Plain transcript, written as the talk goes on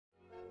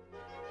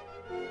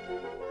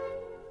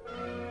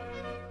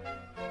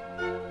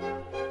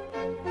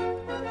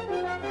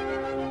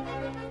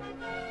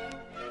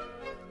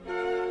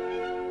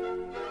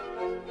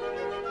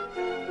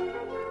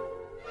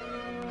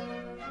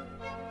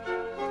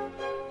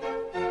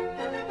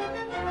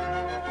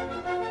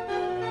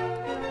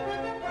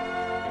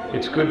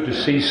It's good to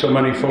see so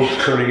many folks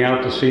turning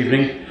out this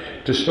evening.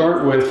 To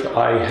start with,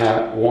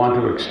 I want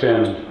to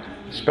extend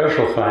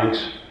special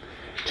thanks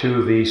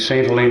to the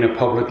St. Helena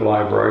Public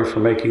Library for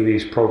making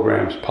these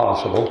programs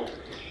possible,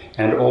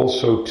 and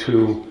also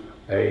to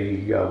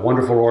a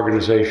wonderful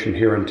organization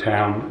here in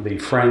town, the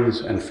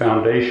Friends and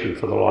Foundation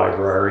for the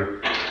Library,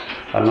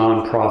 a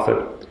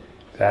nonprofit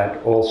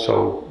that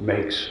also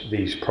makes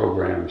these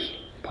programs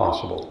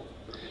possible.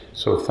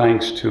 So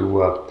thanks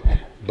to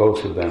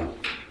both of them.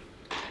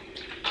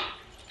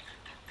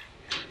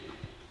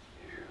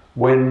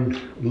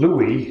 When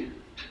Louis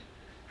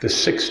the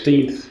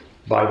 16th,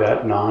 by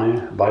that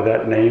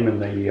name in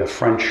the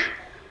French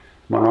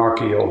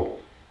monarchical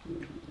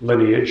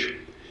lineage,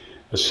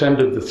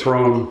 ascended the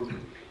throne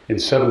in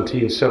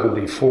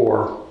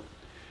 1774,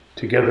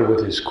 together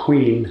with his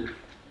queen,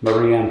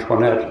 Marie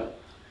Antoinette,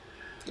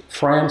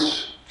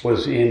 France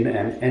was in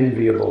an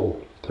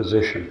enviable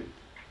position.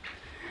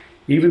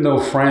 Even though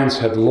France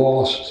had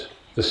lost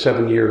the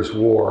 7 Years'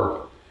 War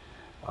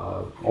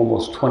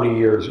almost 20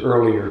 years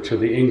earlier to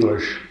the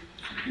English,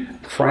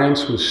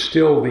 France was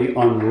still the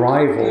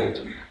unrivaled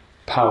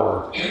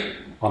power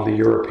on the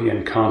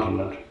European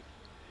continent.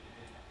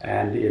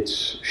 And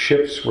its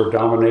ships were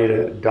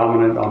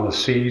dominant on the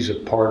seas,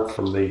 apart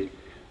from the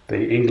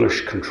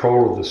English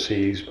control of the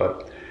seas,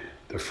 but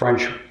the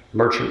French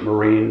merchant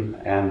marine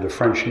and the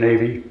French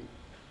Navy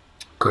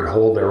could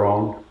hold their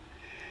own.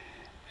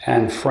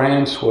 And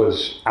France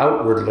was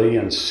outwardly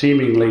and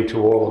seemingly to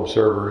all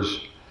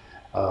observers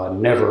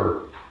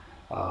never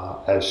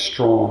as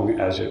strong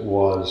as it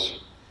was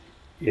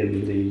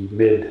in the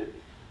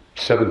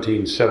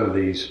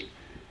mid-1770s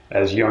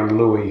as young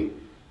Louis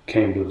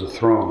came to the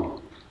throne.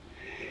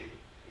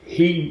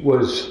 He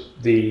was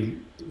the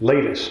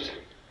latest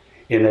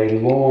in a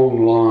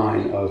long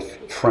line of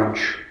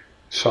French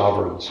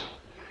sovereigns,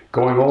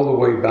 going all the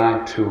way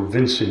back to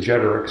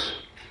Vercingetorix,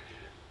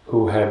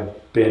 who had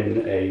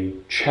been a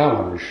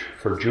challenge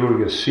for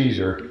Julius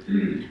Caesar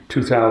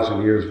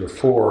 2,000 years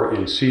before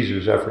in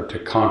Caesar's effort to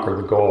conquer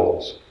the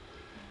Gauls.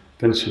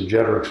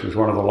 Vercingetorix was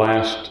one of the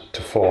last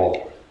to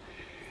fall.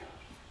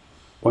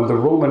 When the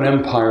Roman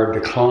Empire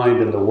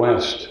declined in the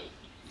West,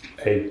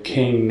 a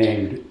king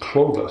named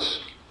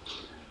Clovis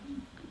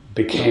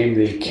became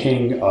the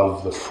king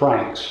of the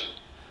Franks,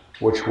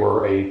 which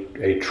were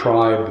a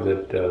tribe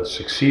that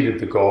succeeded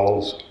the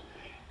Gauls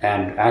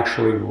and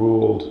actually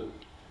ruled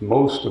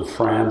most of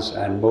France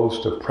and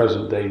most of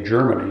present-day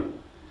Germany.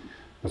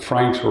 The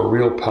Franks were a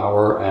real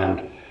power,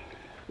 and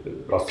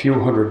a few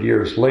hundred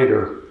years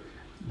later,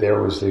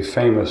 there was the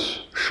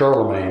famous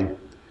Charlemagne,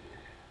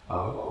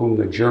 whom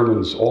the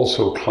Germans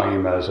also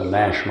claim as a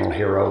national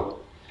hero.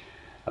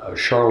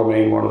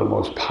 Charlemagne, one of the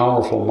most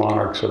powerful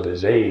monarchs of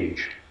his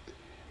age,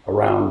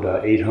 around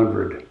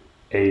 800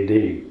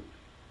 AD.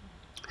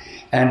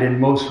 And in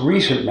most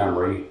recent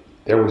memory,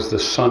 there was the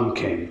Sun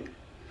King,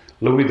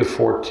 Louis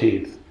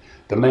XIV,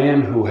 the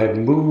man who had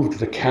moved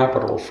the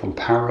capital from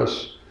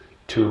Paris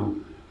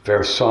to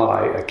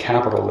Versailles, a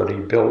capital that he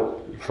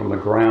built from the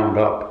ground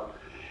up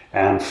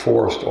and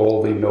forced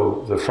all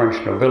the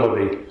French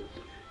nobility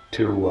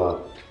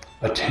to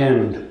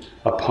attend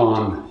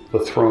upon the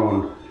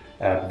throne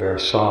at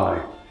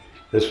Versailles.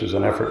 This was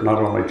an effort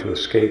not only to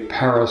escape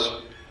Paris,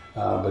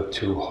 but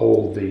to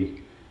hold the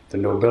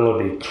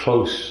nobility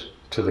close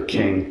to the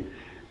king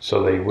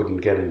so they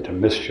wouldn't get into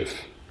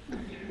mischief.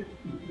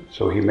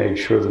 So he made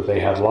sure that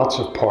they had lots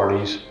of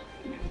parties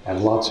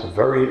and lots of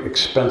very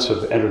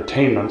expensive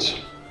entertainments,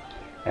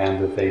 and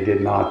that they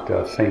did not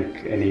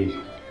think any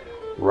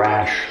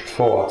rash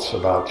thoughts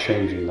about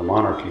changing the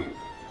monarchy.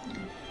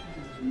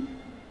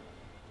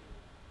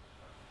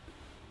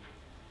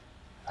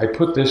 I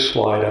put this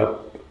slide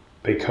up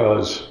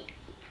because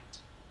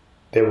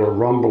there were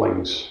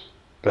rumblings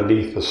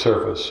beneath the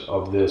surface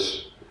of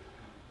this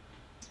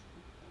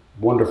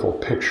wonderful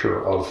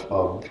picture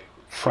of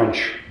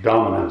French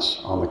dominance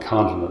on the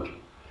continent.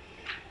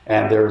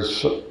 And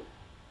there's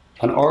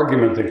an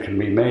argument that can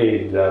be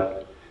made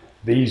that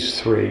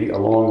these three,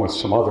 along with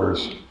some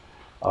others,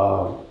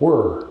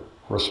 were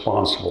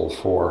responsible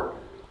for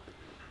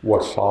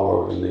what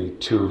followed in the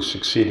two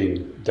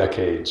succeeding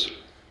decades.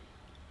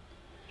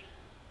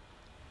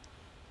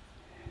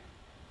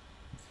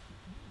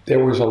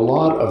 There was a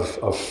lot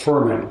of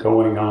ferment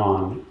going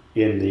on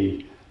in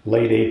the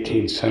late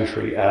 18th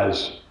century,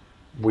 as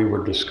we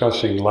were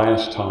discussing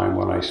last time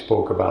when I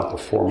spoke about the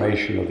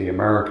formation of the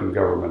American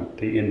government,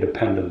 the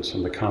independence,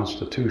 and the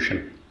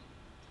Constitution.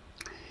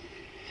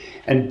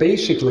 And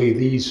basically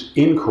these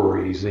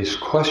inquiries, this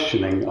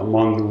questioning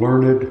among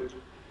learned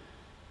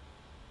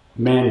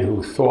men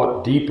who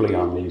thought deeply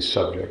on these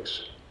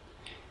subjects,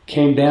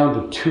 came down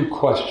to two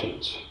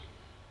questions.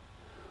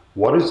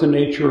 What is the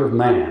nature of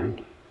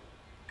man?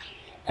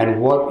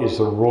 And what is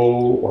the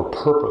role or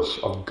purpose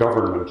of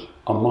government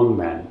among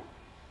men?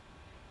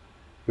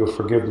 You'll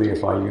forgive me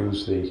if I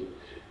use the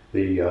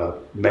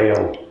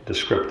male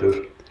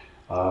descriptive,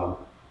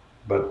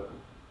 but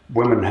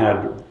women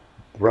had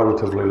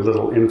relatively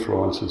little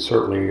influence, and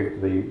certainly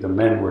the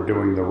men were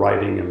doing the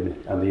writing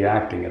and the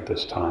acting at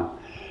this time.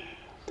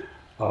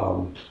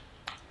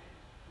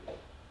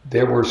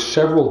 There were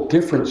several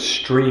different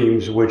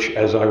streams which,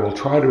 as I will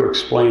try to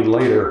explain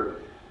later,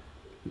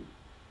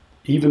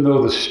 even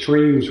though the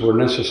streams were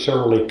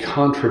necessarily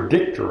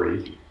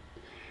contradictory,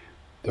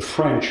 the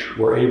French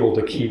were able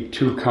to keep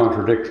two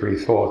contradictory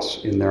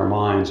thoughts in their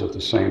minds at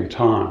the same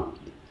time.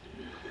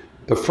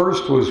 The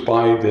first was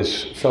by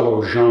this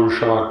fellow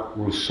Jean-Jacques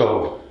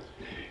Rousseau,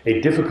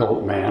 a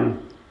difficult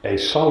man, a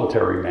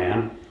solitary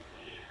man,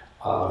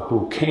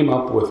 who came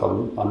up with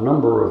a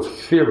number of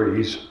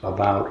theories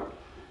about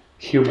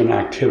human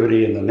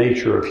activity and the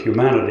nature of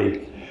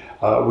humanity,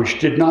 which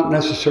did not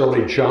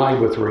necessarily jive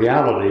with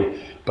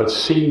reality, but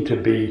seemed to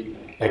be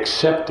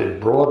accepted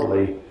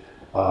broadly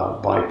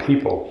by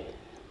people.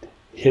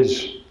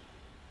 His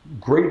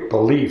great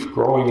belief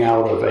growing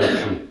out of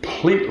a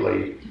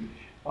completely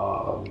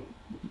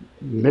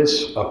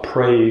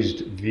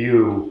misappraised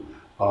view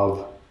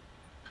of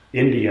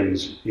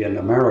Indians in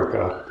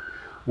America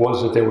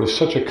was that there was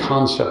such a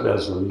concept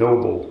as the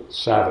noble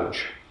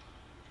savage.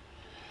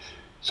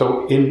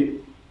 So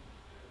in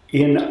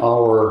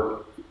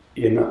our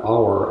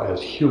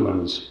as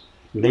humans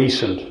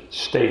nascent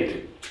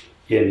state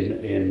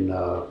in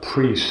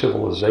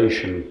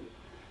pre-civilization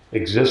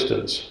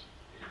existence,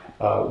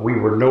 we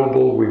were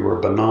noble, we were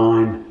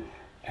benign,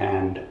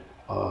 and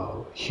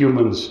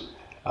humans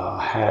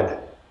had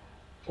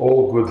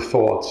all good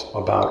thoughts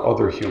about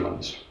other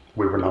humans.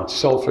 We were not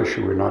selfish,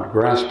 we were not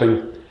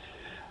grasping,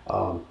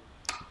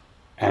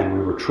 and we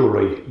were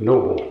truly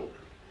noble.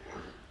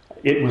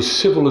 It was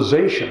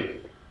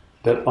civilization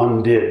that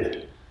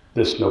undid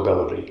this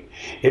nobility.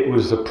 It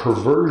was the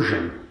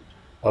perversion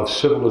of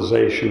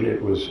civilization.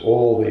 It was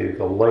all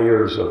the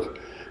layers of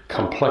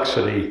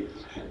complexity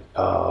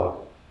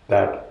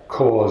that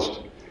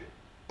caused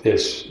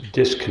this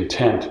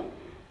discontent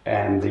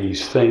and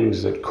these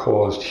things that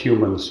caused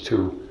humans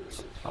to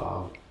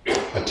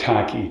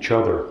attack each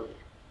other.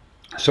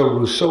 So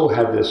Rousseau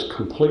had this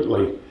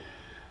completely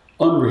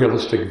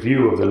unrealistic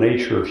view of the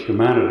nature of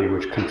humanity,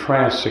 which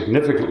contrasts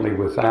significantly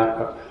with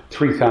that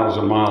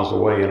 3,000 miles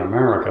away in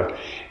America,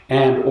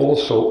 and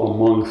also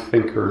among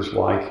thinkers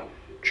like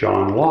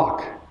John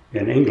Locke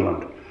in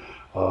England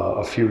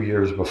a few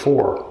years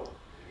before,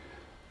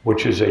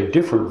 which is a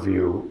different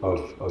view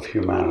of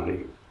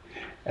humanity.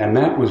 And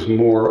that was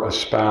more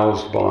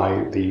espoused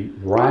by the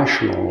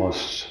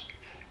rationalists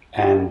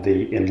and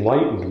the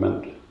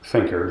Enlightenment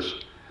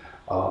thinkers,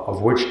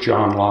 of which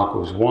John Locke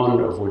was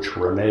one, of which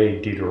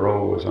René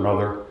Diderot was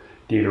another.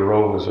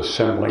 Diderot was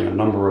assembling a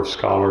number of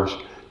scholars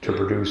to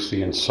produce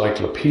the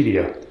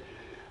Encyclopedia,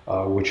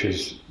 which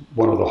is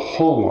one of the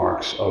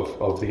hallmarks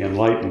of the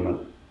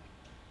Enlightenment.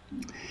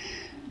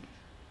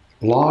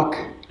 Locke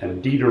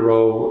and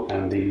Diderot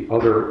and the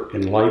other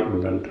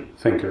Enlightenment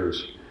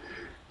thinkers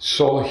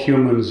saw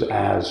humans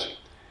as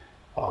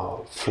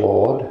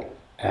flawed,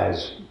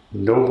 as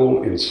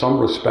noble in some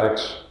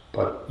respects,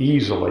 but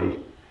easily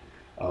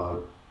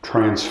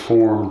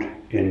transformed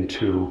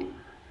into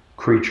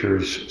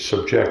creatures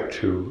subject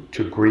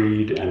to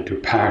greed and to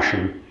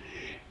passion.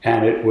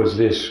 And it was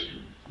this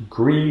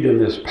greed and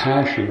this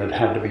passion that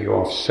had to be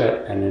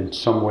offset and in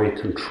some way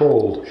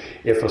controlled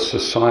if a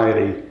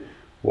society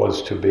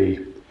was to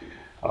be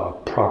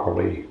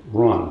properly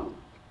run.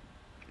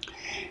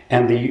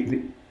 And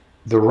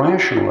the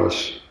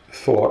rationalists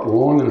thought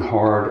long and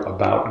hard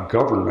about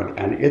government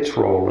and its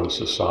role in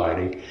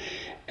society,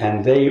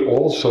 and they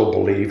also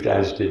believed,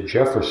 as did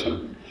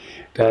Jefferson,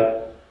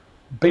 that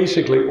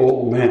basically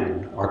all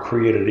men are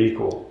created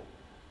equal.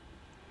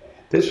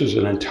 This was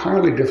an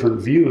entirely different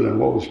view than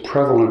what was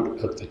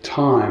prevalent at the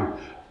time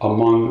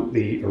among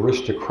the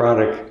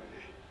aristocratic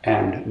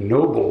and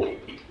noble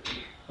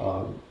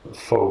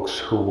folks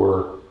who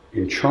were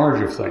in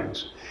charge of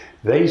things.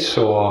 They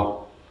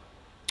saw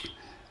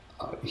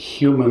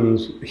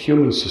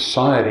human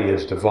society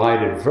as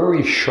divided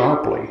very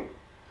sharply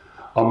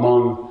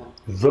among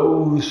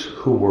those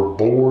who were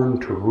born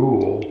to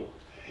rule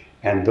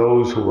and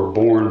those who were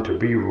born to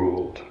be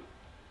ruled.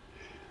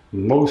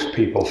 Most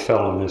people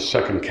fell in this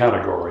second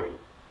category.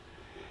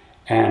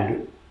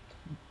 And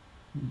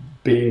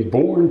being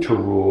born to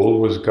rule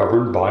was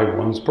governed by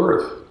one's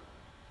birth.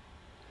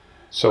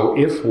 So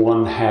if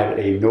one had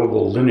a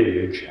noble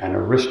lineage, an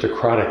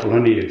aristocratic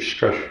lineage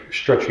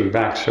stretching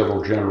back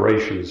several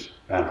generations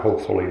and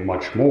hopefully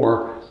much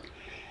more,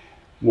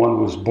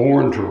 one was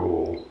born to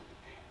rule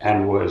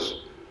and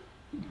was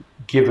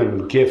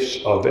given gifts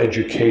of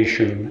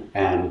education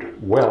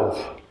and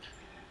wealth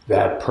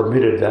that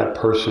permitted that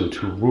person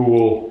to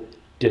rule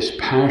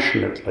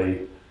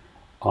dispassionately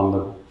on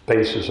the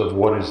basis of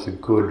what is the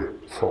good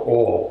for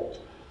all.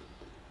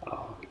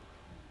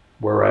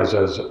 Whereas,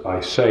 as I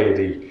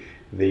say,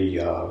 the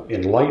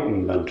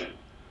Enlightenment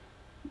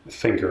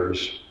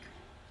thinkers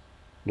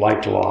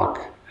like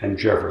Locke and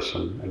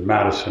Jefferson and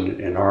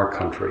Madison in our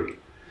country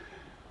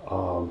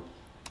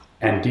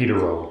and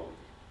Diderot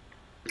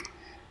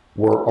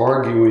were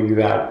arguing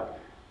that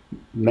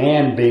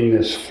man, being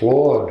this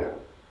flawed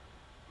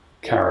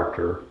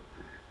character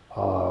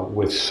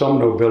with some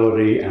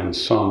nobility and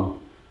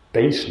some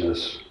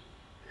baseness,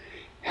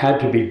 had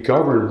to be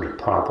governed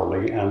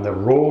properly, and the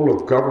role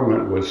of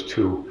government was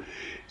to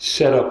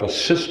set up a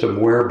system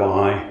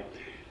whereby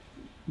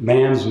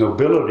man's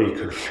nobility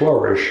could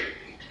flourish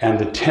and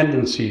the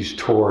tendencies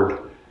toward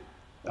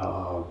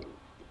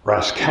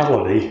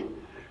rascality,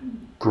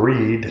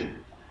 greed,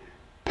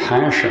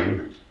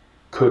 passion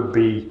could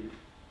be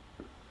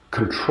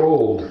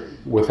controlled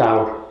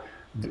without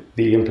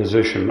the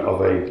imposition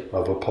of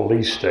a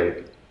police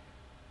state.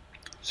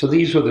 So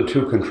these are the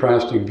two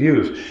contrasting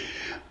views.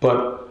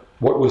 But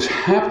what was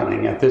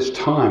happening at this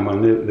time,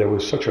 when there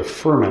was such a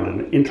ferment,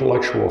 an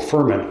intellectual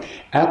ferment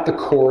at the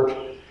court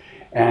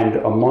and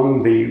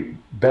among the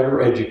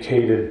better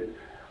educated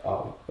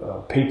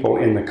people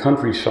in the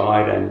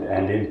countryside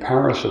and in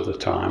Paris at the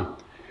time,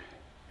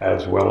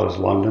 as well as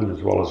London,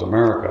 as well as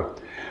America,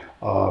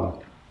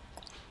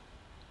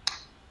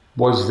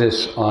 was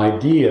this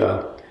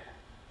idea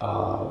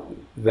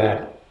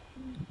that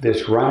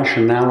this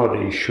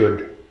rationality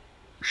should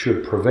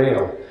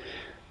prevail.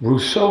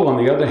 Rousseau,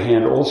 on the other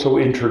hand, also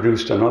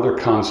introduced another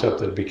concept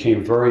that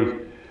became very,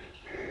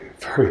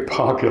 very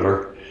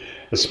popular,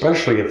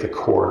 especially at the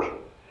court,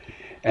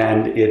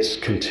 and it's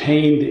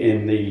contained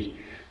in the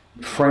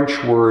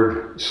French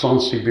word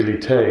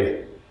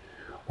sensibilité,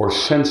 or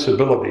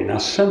sensibility. Now,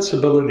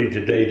 sensibility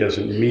today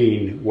doesn't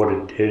mean what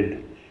it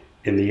did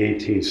in the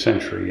 18th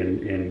century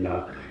in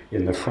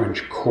the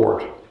French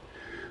court.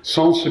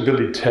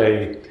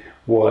 Sensibilité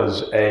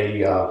was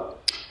a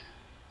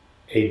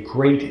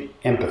great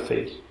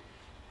empathy,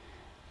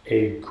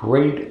 a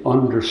great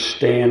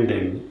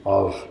understanding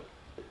of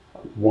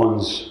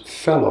one's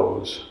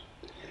fellows.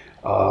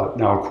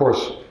 Now, of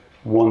course,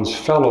 one's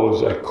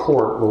fellows at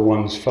court were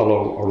one's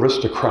fellow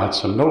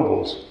aristocrats and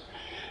nobles.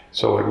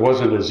 So it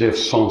wasn't as if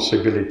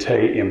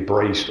sensibilité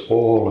embraced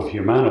all of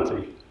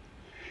humanity.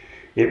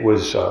 It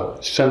was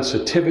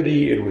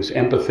sensitivity, it was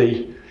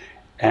empathy,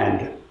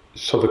 and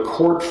so the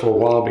court for a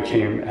while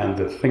became, and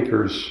the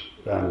thinkers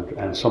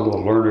and some of the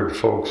learned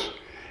folks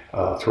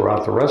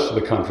throughout the rest of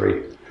the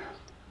country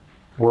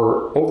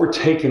were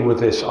overtaken with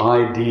this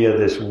idea,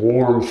 this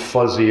warm,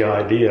 fuzzy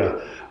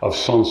idea of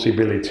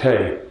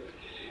sensibilité,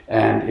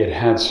 and it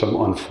had some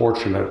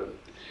unfortunate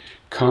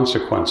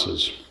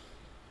consequences.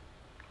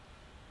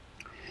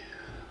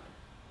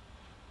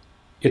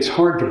 It's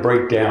hard to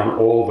break down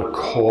all the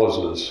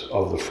causes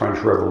of the French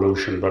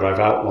Revolution, but I've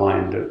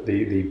outlined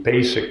the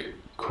basic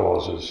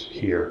causes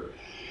here.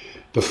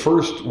 The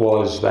first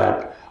was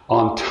that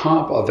on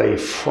top of a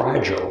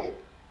fragile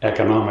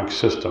economic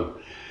system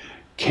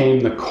came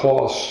the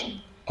costs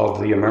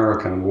of the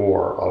American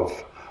War,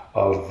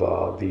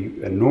 of the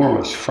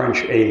enormous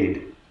French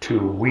aid to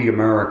we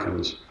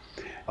Americans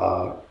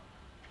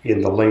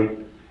in the late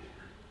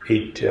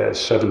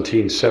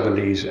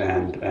 1770s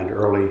and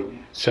early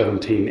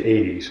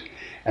 1780s.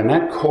 And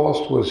that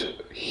cost was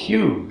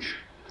huge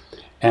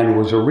and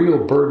was a real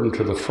burden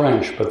to the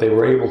French, but they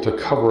were able to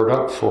cover it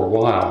up for a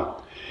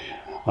while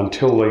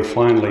until they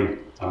finally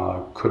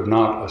could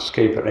not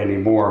escape it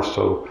anymore.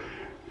 So,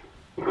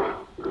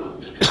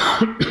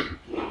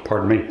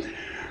 pardon me,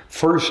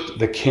 first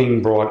the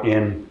king brought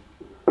in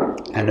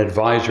an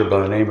advisor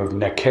by the name of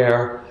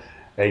Necker,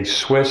 a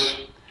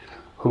Swiss,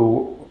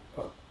 who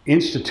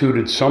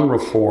instituted some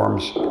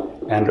reforms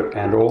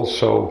and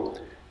also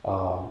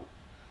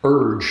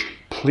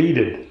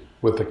pleaded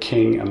with the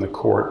king and the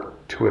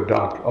court to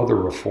adopt other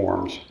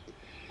reforms.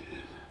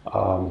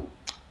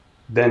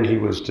 Then he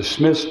was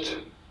dismissed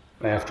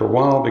after a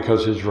while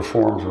because his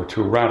reforms were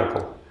too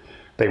radical.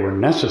 They were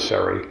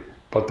necessary,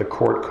 but the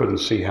court couldn't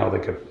see how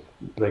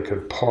they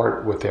could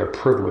part with their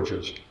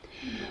privileges.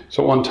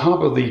 So on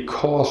top of the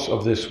costs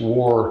of this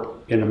war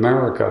in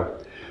America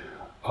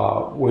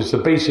was the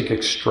basic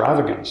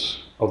extravagance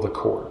of the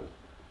court,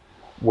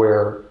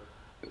 where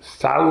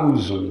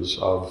thousands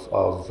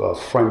of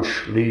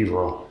French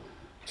livres,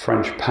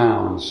 French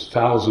pounds,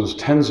 thousands,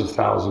 tens of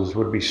thousands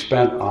would be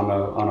spent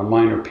on a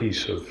minor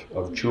piece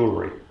of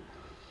jewelry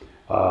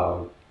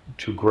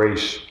to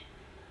grace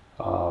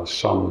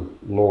some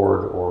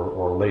lord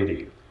or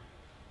lady.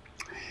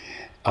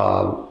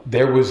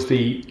 There was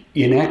the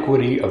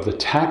inequity of the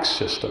tax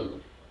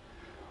system,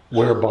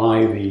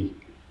 whereby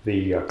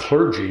the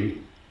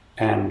clergy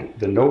and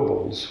the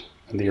nobles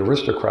and the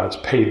aristocrats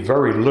paid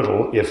very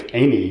little, if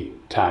any,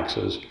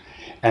 taxes,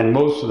 and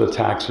most of the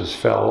taxes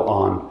fell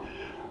on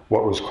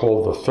what was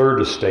called the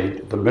third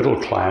estate, the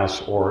middle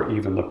class, or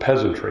even the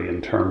peasantry,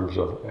 in terms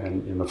of,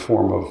 and in the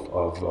form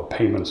of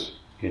payments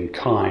in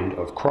kind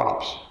of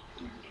crops.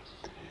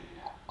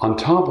 On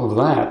top of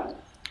that,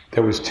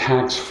 there was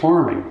tax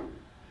farming.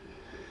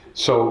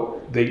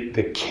 So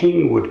the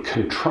king would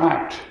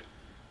contract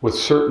with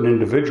certain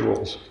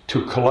individuals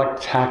to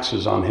collect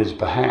taxes on his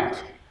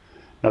behalf.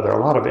 Now, there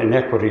are a lot of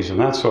inequities in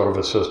that sort of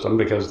a system,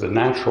 because the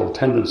natural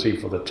tendency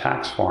for the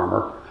tax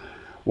farmer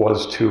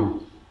was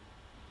to,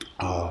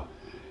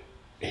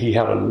 he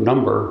had a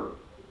number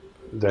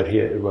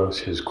that was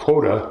his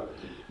quota,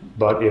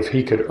 but if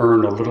he could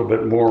earn a little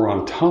bit more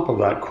on top of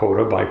that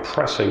quota by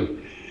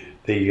pressing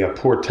the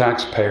poor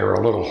taxpayer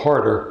a little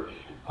harder,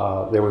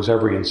 there was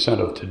every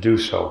incentive to do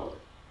so.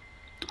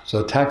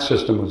 So the tax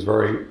system was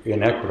very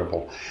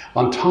inequitable.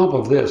 On top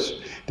of this,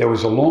 there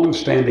was a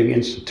long-standing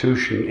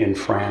institution in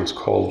France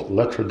called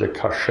lettres de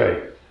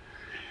cachet.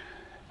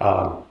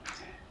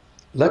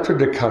 Lettres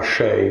de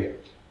cachet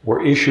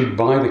were issued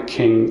by the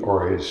king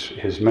or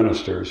his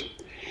ministers,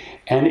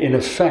 and in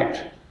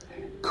effect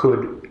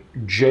could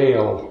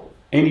jail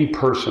any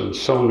person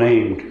so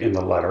named in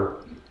the letter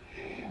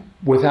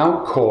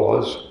without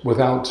cause,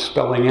 without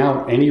spelling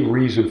out any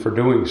reason for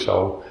doing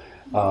so.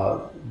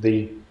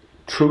 The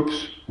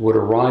troops would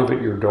arrive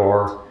at your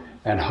door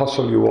and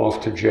hustle you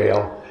off to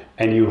jail,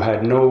 and you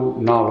had no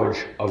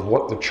knowledge of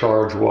what the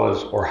charge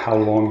was or how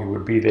long you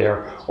would be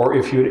there, or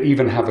if you'd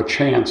even have a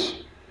chance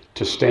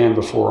to stand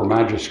before a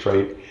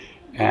magistrate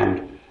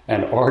and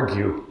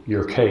argue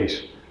your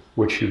case,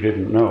 which you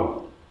didn't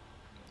know.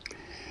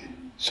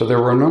 So there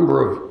were a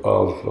number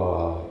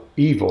of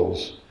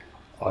evils,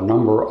 a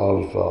number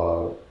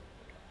of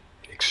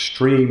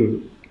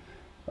extreme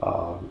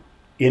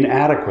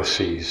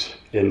inadequacies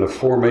in the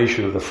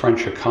formation of the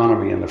French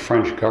economy and the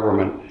French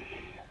government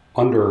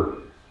under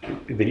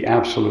the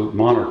absolute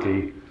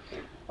monarchy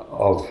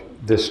of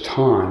this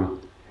time,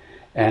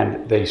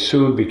 and they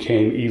soon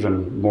became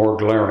even more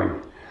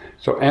glaring.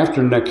 So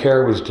after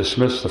Necker was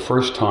dismissed the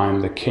first time,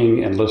 the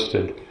king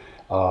enlisted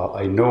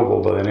a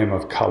noble by the name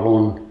of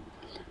Calonne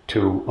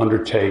to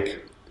undertake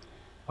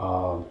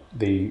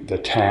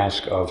the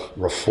task of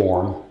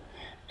reform,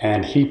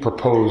 and he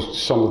proposed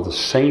some of the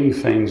same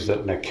things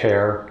that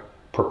Necker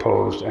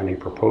proposed, and he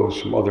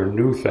proposed some other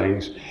new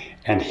things,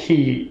 and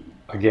he,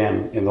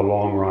 again, in the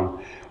long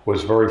run,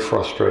 was very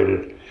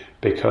frustrated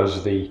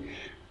because the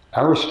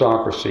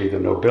aristocracy, the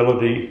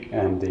nobility,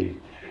 and the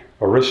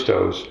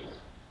aristos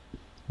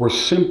were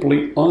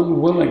simply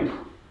unwilling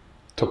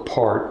to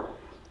part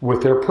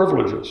with their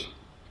privileges,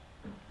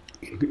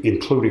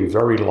 including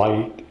very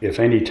light, if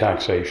any,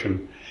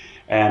 taxation,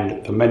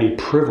 and the many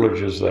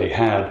privileges they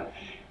had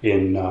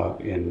in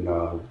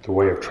the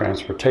way of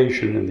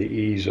transportation and the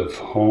ease of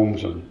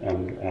homes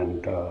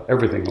and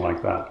everything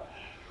like that.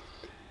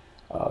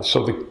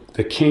 So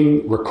the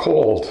king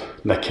recalled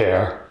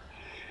Necker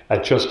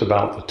at just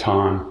about the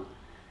time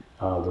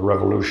the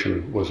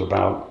revolution was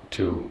about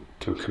to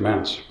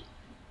commence.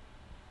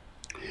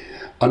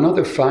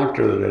 Another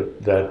factor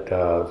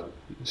that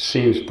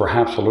seems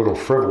perhaps a little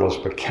frivolous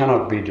but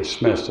cannot be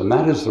dismissed, and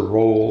that is the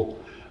role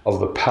of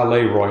the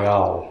Palais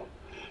Royal.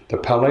 The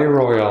Palais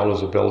Royal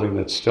is a building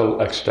that's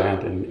still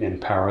extant in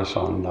Paris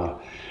on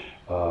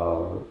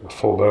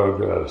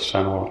Faubourg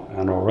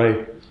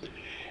Saint-Honoré,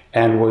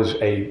 and was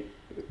a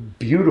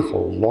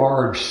beautiful,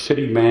 large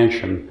city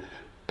mansion,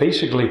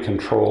 basically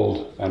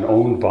controlled and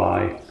owned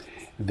by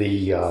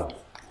the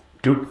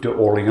Duc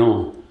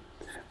d'Orléans,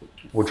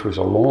 which was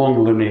a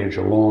long lineage.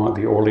 The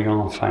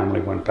Orléans family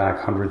went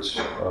back hundreds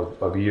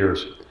of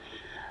years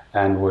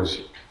and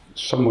was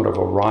somewhat of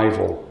a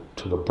rival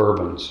to the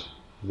Bourbons.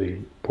 The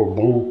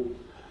Bourbon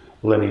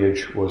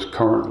lineage was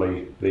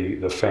currently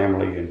the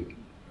family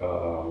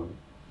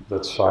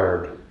that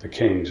sired the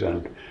kings,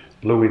 and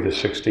Louis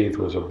XVI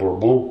was a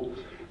Bourbon.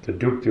 The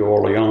Duc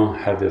d'Orléans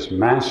had this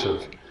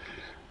massive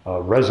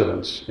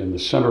residence in the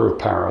center of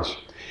Paris,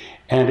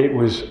 and it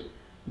was,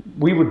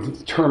 we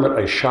would term it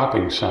a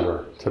shopping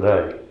center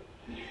today.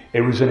 It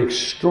was an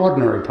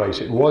extraordinary place.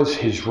 It was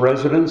his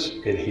residence.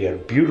 He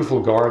had beautiful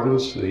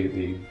gardens.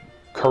 The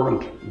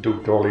current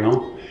Duc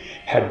d'Orléans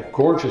had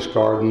gorgeous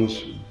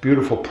gardens,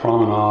 beautiful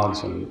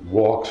promenades and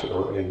walks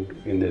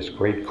in this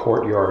great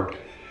courtyard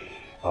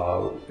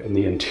in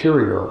the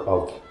interior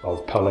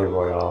of Palais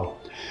Royal.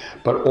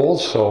 But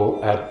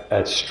also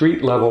at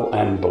street level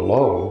and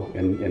below,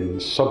 in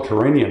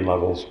subterranean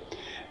levels,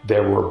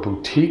 there were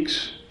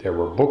boutiques, there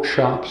were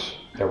bookshops,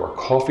 there were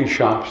coffee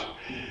shops,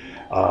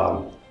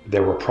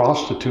 there were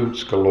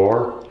prostitutes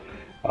galore.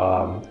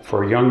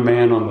 For a young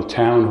man on the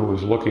town who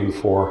was looking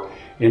for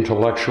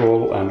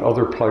intellectual and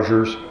other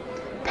pleasures,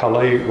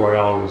 Palais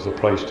Royal was the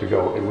place to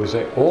go. It was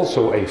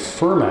also a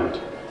ferment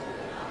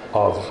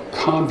of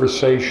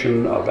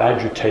conversation, of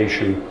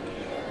agitation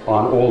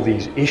on all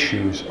these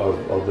issues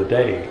of the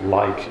day,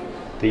 like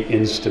the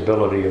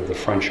instability of the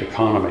French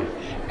economy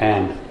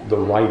and the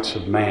rights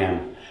of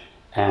man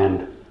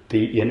and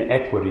the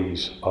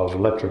inequities of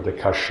lettres de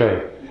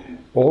cachet.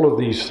 All of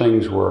these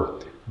things were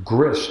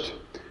grist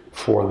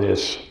for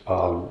this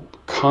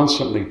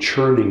constantly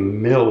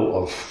churning mill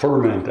of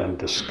ferment and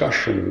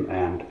discussion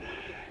and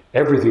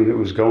everything that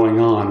was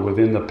going on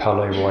within the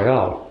Palais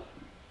Royal.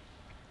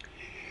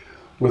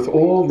 With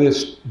all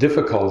this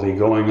difficulty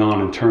going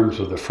on in terms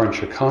of the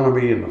French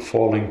economy and the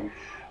falling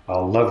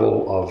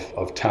level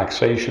of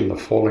taxation, the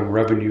falling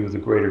revenue, the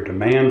greater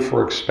demand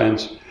for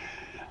expense,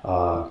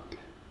 the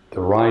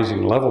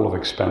rising level of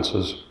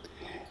expenses,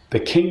 the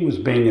king was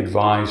being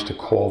advised to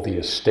call the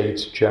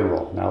Estates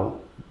General. Now,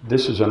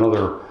 this is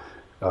another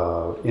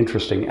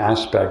interesting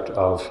aspect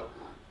of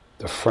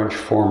the French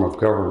form of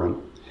government.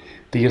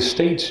 The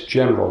Estates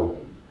General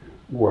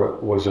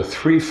was a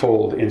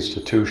threefold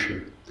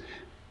institution.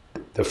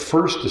 The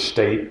first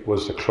estate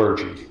was the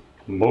clergy,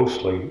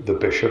 mostly the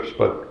bishops,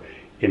 but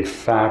in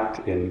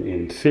fact,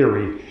 in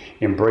theory,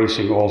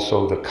 embracing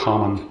also the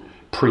common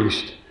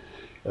priest,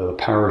 the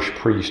parish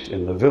priest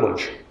in the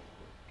village.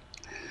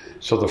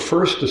 So the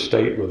first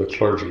estate were the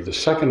clergy, the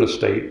second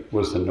estate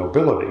was the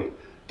nobility,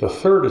 the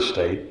third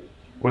estate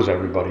was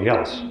everybody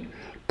else.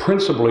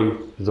 Principally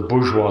the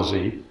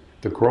bourgeoisie,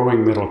 the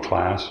growing middle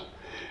class,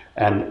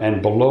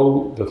 and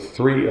below the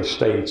three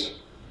estates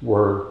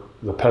were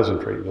the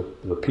peasantry,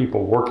 the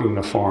people working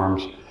the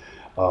farms,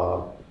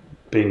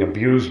 being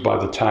abused by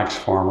the tax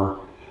farmer,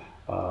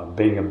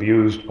 being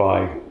abused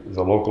by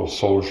the local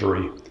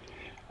soldiery,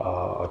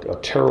 a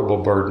terrible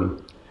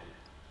burden.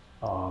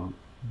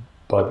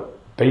 But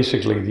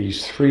basically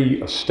these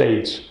three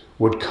estates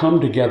would come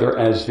together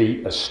as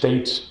the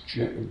Estates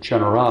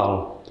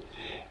General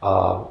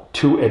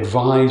to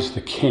advise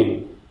the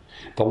king.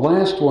 The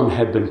last one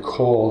had been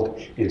called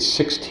in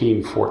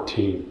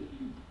 1614,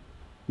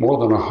 more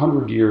than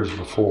 100 years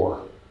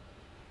before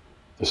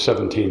the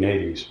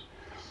 1780s.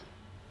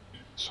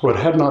 So it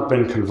had not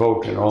been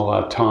convoked in all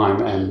that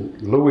time,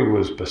 and Louis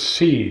was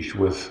besieged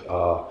with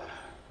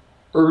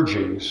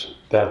urgings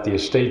that the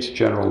Estates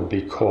General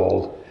be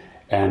called,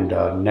 and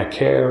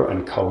Necker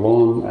and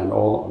Calonne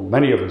and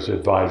many of his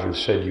advisors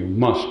said, you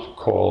must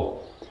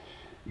call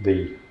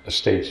the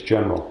Estates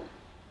General.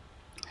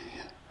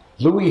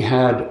 Louis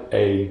had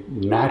a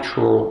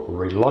natural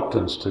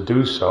reluctance to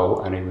do so,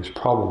 and he was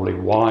probably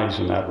wise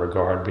in that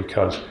regard,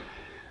 because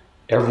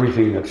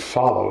everything that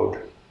followed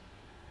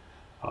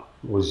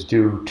was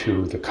due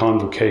to the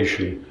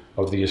convocation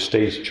of the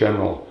Estates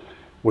General,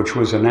 which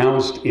was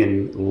announced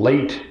in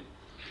late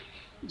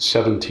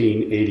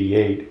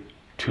 1788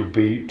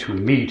 to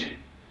meet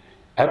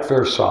at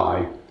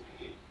Versailles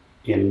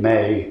in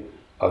May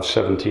of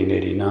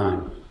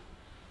 1789.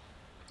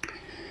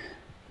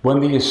 When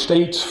the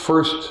estates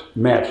first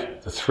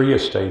met, the three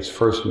estates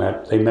first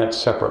met, they met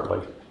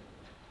separately,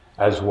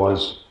 as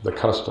was the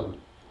custom.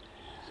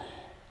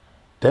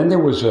 Then there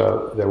was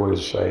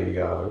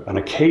an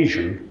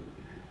occasion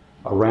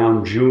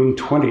around June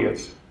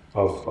 20th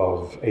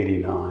of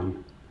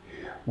 89,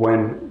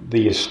 when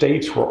the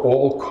estates were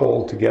all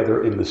called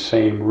together in the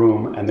same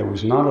room, and there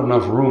was not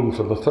enough room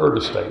for the third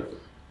estate.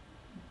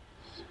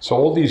 So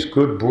all these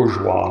good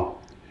bourgeois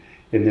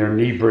in their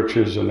knee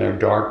breeches and their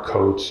dark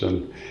coats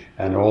and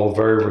all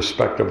very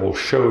respectable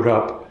showed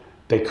up.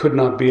 They could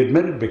not be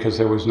admitted because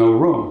there was no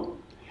room.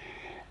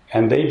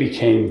 And they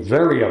became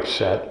very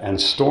upset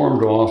and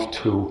stormed off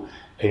to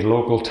a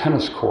local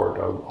tennis court,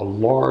 a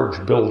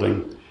large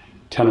building.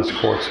 Tennis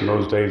courts in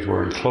those days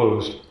were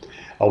enclosed,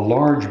 a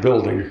large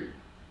building.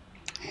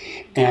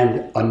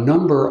 And a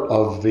number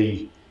of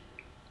the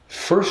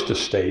first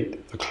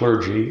estate, the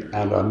clergy,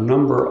 and a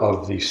number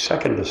of the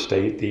second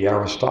estate, the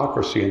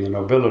aristocracy and the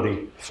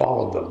nobility,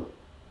 followed them.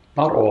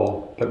 Not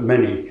all, but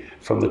many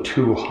from the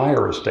two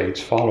higher estates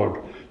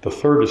followed the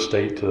third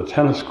estate to the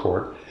tennis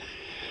court.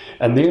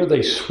 And there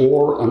they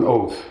swore an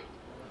oath.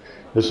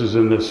 This is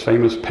in this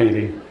famous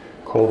painting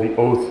called the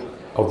Oath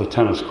of the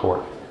Tennis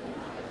Court.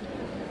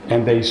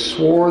 And they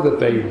swore that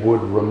they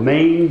would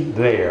remain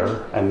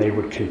there and they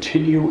would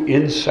continue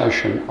in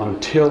session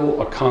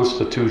until a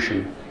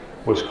constitution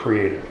was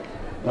created.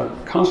 A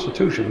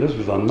constitution, this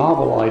was a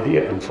novel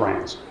idea in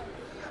France.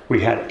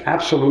 We had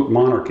absolute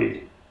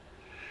monarchy,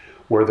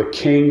 where the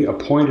king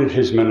appointed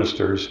his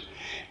ministers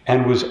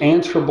and was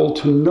answerable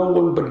to no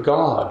one but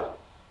God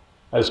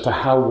as to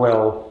how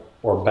well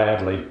or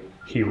badly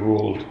he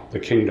ruled the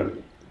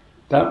kingdom.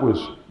 That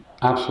was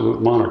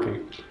absolute monarchy.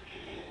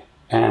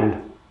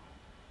 And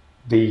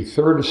the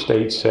third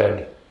estate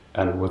said,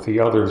 and with the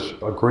others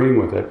agreeing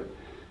with it,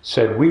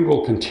 said, we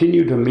will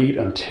continue to meet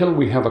until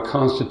we have a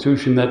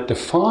constitution that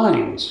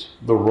defines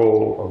the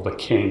role of the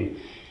king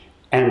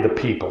and the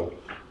people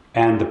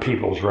and the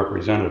people's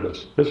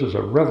representatives. This is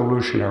a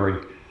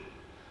revolutionary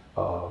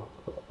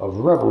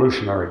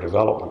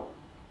development.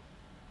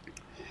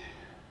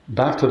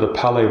 Back to the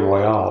Palais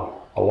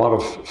Royal, a lot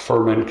of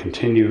ferment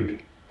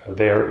continued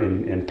there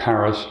in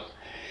Paris,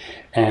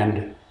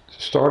 and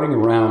starting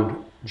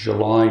around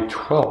July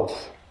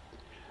 12th,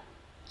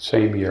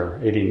 same year,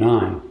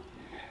 89,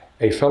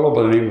 a fellow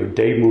by the name of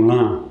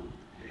Desmoulins,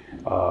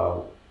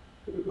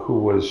 who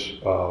was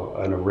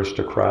an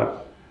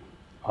aristocrat,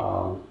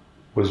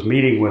 was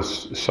meeting with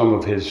some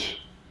of his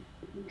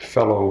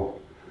fellow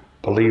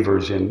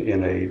believers in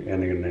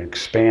an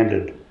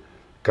expanded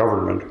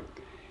government.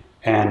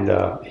 And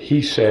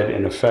he said,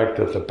 in effect,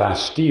 that the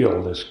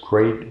Bastille, this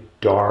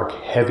great, dark,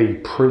 heavy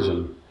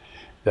prison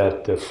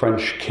that the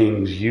French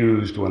kings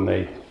used when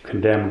they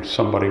condemned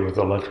somebody with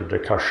a lettre de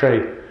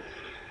cachet,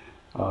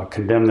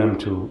 condemned them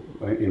to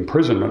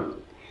imprisonment,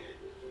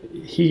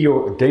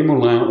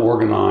 Desmoulins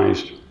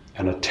organized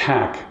an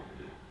attack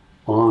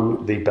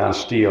on the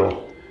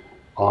Bastille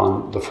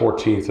on the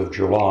 14th of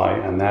July,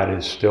 and that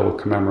is still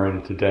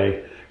commemorated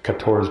today,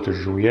 14 de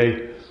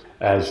Juillet,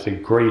 as the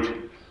great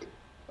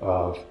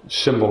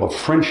symbol of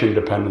French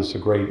independence, the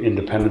great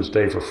Independence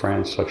Day for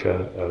France,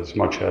 as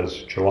much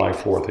as July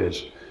 4th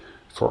is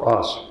for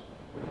us.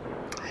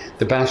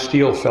 The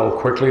Bastille fell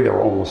quickly. There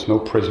were almost no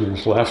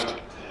prisoners left.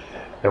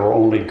 There were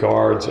only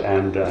guards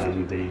and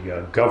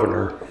the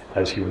governor,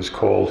 as he was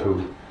called,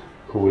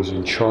 who was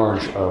in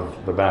charge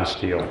of the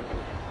Bastille.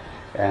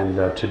 And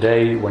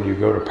today, when you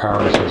go to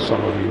Paris, as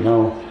some of you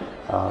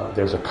know,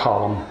 there's a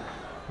column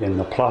in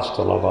the Place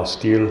de la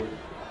Bastille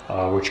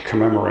which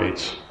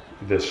commemorates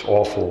this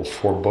awful,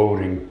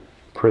 foreboding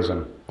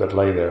prison that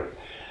lay there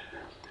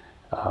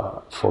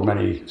for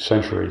many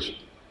centuries.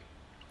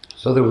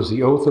 So there was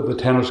the oath of the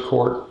tennis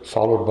court,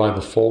 followed by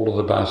the fall of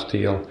the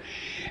Bastille.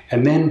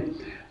 And then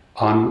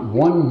on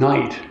one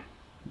night,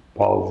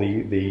 while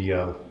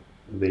the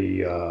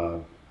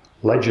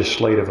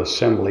Legislative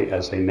Assembly,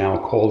 as they now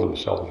call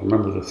themselves,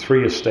 remember the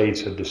three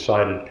estates had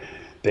decided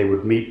they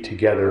would meet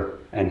together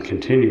and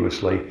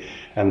continuously,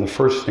 and the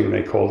first thing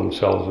they called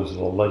themselves was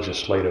the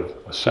Legislative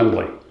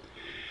Assembly.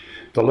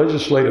 The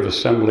Legislative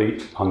Assembly,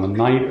 on the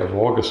night of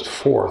August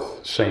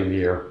 4th, same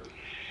year,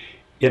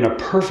 in a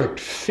perfect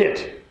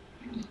fit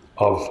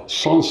of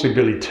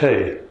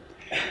sensibilité,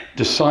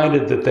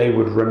 decided that they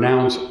would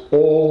renounce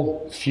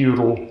all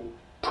feudal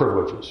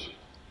privileges.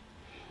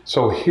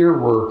 So here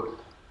were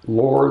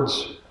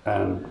lords,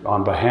 and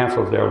on behalf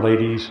of their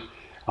ladies,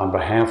 on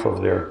behalf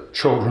of their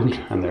children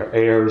and their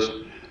heirs,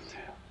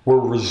 were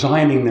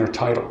resigning their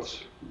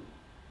titles.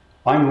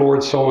 I'm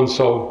Lord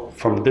so-and-so.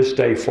 From this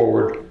day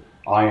forward,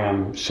 I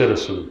am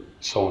citizen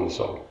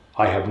so-and-so.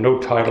 I have no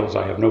titles,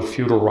 I have no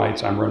feudal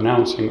rights, I'm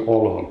renouncing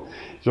all of them.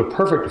 It's a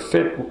perfect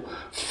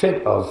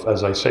fit of,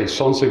 as I say,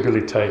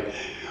 sensibilité,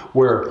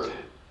 where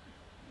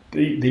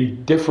the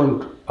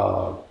different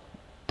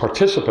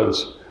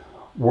participants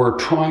were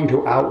trying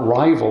to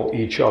outrival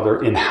each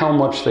other in how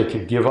much they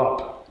could give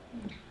up.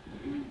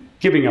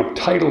 Giving up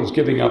titles,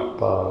 giving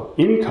up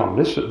income.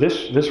 This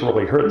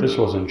really hurt. This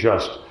wasn't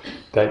just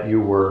that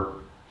you were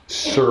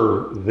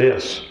Sir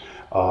this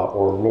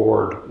or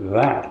Lord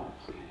that.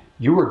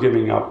 You were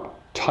giving up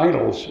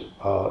titles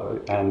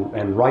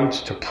and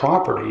rights to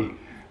property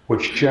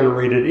which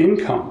generated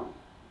income.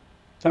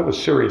 That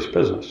was serious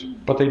business,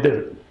 but they did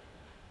it.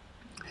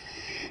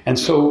 And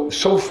so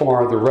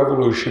far the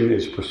revolution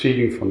is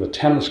proceeding from the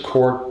tennis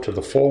court to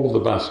the fall of the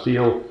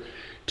Bastille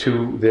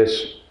to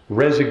this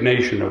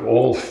resignation of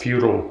all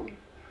feudal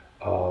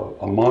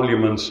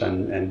emoluments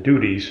and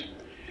duties.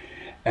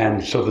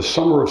 And so the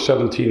summer of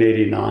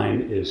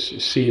 1789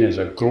 is seen as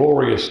a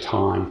glorious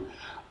time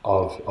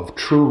of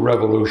true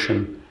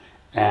revolution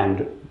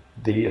and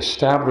the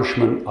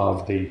establishment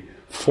of the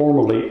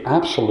formerly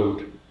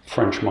absolute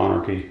French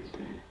monarchy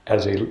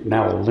as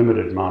now a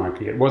limited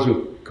monarchy. It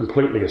wasn't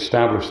completely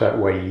established that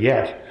way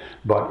yet,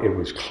 but it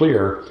was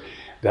clear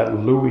that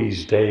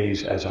Louis's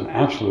days as an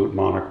absolute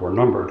monarch were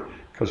numbered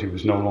because he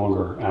was no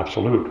longer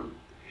absolute.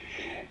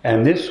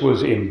 And this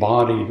was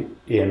embodied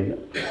in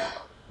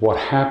what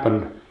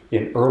happened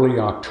in early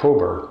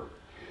October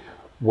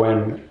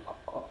when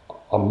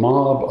a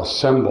mob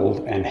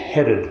assembled and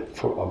headed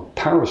for, a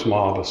Paris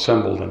mob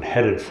assembled and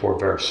headed for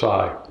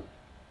Versailles.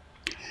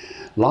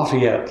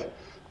 Lafayette,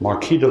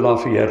 Marquis de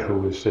Lafayette, who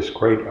was this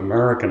great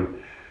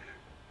American,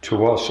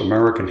 to us,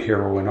 American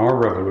hero in our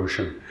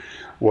revolution,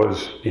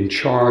 was in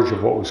charge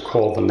of what was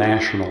called the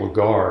National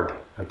Guard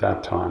at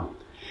that time.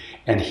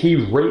 And he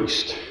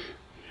raced,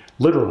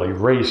 literally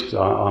raced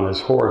on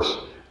his horse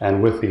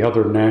and with the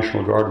other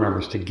National Guard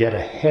members to get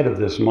ahead of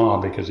this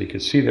mob because he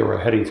could see they were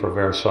heading for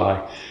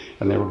Versailles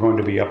and they were going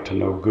to be up to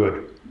no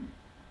good.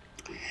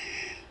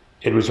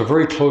 It was a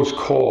very close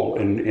call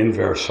in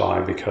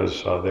Versailles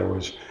because there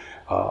was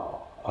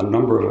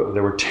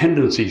there were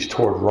tendencies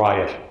toward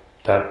riot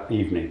that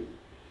evening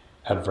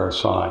at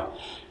Versailles.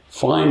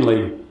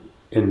 Finally,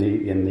 in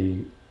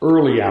the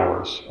early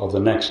hours of the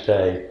next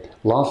day,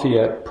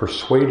 Lafayette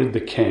persuaded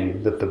the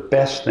king that the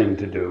best thing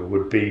to do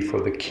would be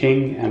for the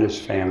king and his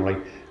family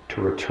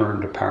to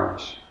return to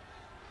Paris.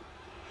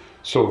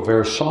 So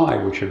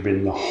Versailles, which had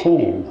been the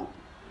home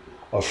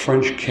of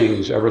French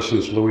kings ever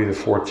since Louis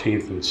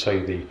XIV in, say,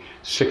 the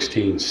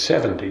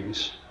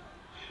 1670s,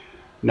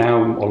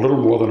 now a little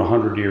more than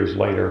 100 years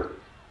later,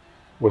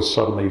 was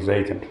suddenly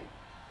vacant.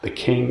 The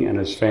king and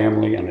his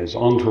family and his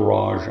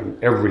entourage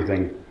and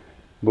everything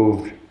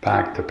moved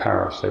back to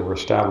Paris. They were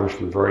established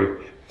in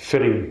very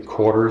fitting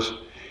quarters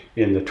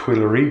in the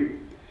Tuileries,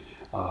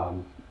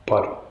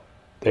 but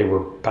they were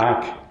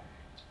back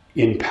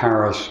in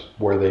Paris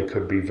where they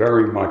could be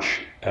very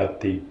much at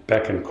the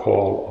beck and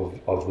call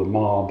of the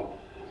mob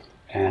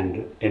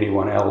and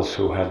anyone else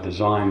who had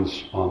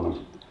designs on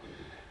them.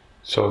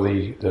 So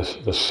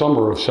the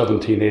summer of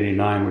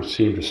 1789, which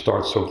seemed to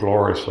start so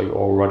gloriously,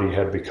 already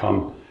had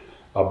become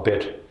a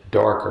bit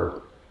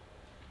darker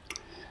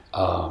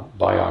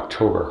by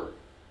October.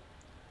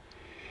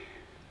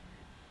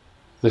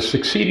 The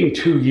succeeding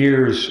 2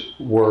 years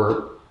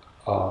were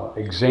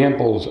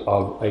examples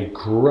of a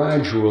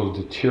gradual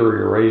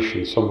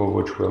deterioration, some of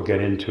which we'll get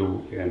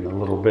into in a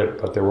little bit,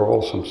 but there were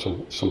also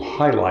some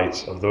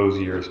highlights of those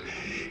years.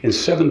 In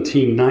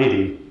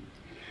 1790,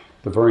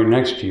 the very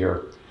next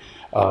year,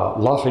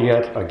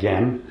 Lafayette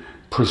again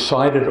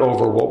presided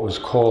over what was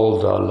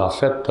called La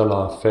Fête de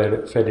la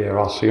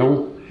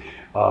Fédération,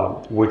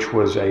 which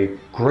was a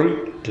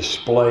great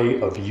display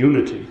of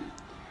unity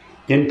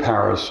in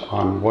Paris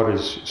on what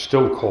is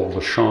still called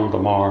the Champ de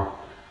Mars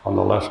on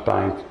the left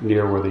bank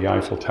near where the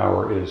Eiffel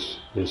Tower is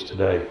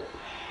today.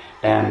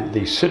 And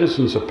the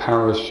citizens of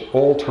Paris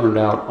all turned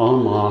out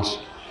en masse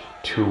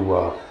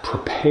to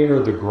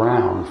prepare the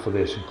ground for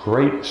this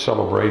great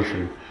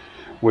celebration,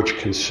 which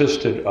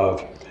consisted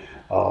of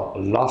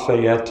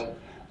Lafayette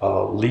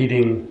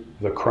leading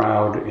the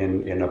crowd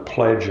in a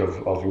pledge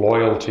of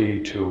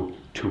loyalty to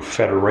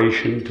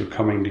federation, to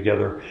coming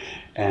together,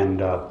 and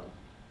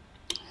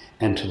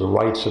to the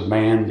rights of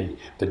man.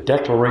 The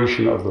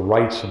Declaration of the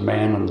Rights of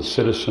Man and the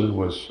Citizen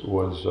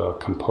was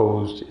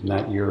composed in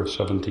that year of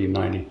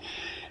 1790.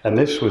 And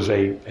this was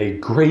a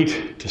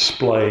great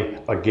display,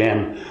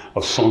 again,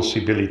 of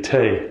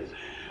sensibilité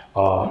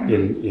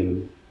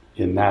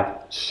in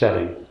that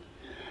setting.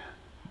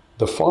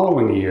 The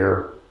following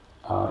year,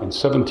 in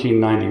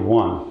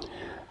 1791,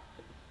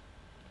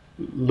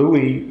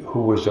 Louis,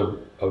 who was a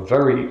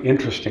very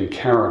interesting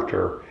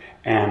character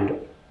and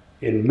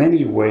in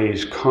many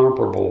ways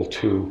comparable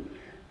to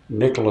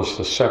Nicholas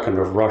II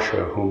of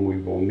Russia, whom we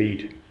will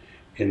meet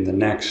in the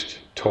next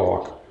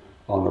talk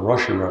on the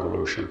Russian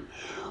Revolution,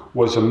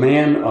 was a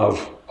man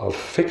of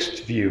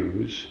fixed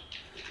views,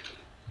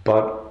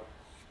 but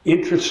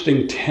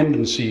interesting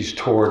tendencies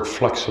toward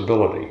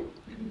flexibility.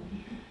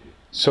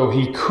 So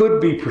he could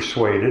be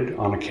persuaded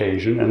on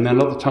occasion, and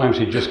then other times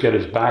he'd just get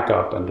his back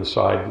up and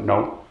decide,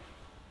 no,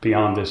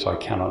 beyond this I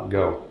cannot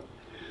go.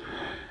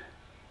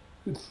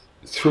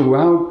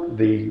 Throughout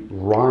the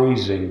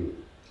rising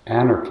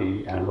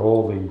anarchy and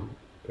all the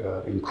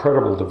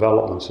incredible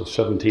developments of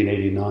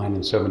 1789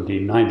 and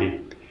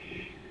 1790,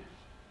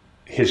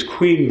 his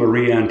Queen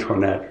Marie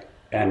Antoinette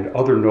and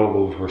other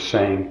nobles were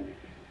saying,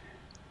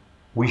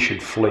 we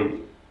should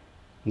flee.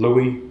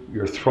 Louis,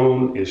 your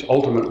throne is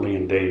ultimately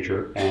in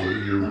danger,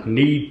 and you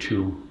need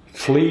to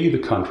flee the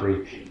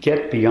country,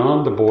 get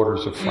beyond the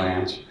borders of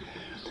France,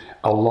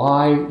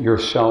 ally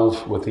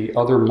yourself with the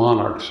other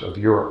monarchs of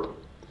Europe,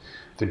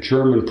 the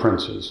German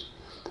princes,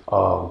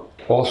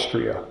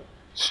 Austria,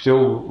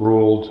 still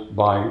ruled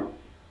by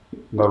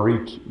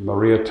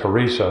Maria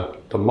Theresa,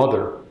 the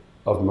mother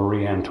of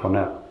Marie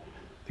Antoinette.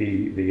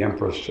 The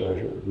Empress,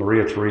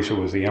 Maria Theresa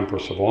was the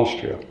Empress of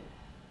Austria.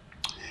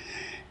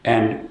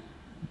 And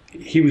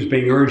he was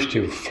being urged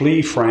to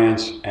flee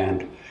France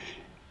and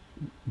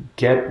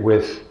get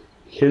with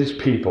his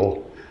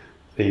people,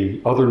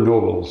 the other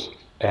nobles,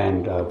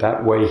 and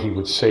that way he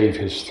would save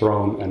his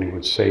throne and he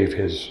would save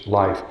his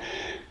life.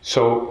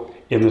 So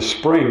in the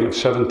spring of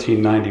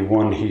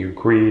 1791, he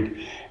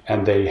agreed,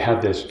 and they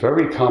had this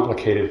very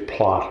complicated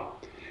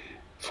plot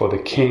for the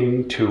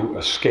king to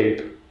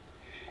escape.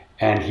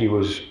 And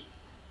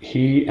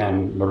he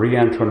and Marie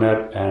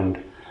Antoinette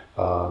and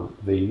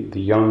the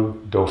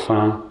young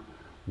Dauphin,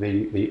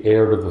 the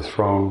heir to the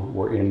throne,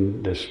 were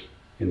in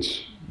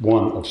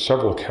one of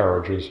several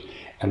carriages,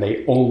 and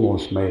they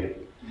almost made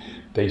it.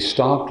 They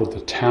stopped at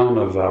the town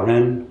of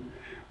Varennes,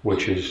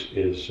 which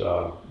is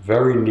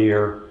very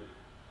near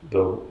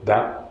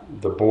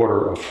the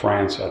border of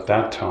France at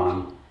that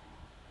time,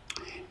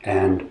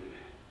 and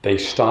they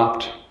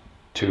stopped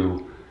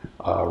to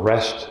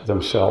rest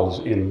themselves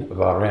in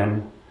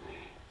Varennes,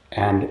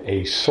 and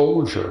a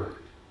soldier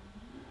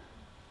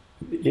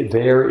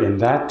there in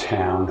that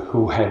town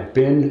who had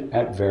been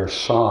at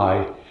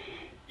Versailles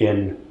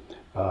in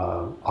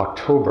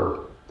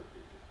October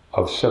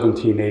of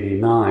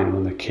 1789,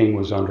 when the king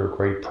was under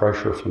great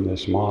pressure from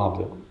this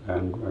mob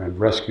and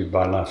rescued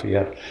by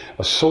Lafayette,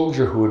 a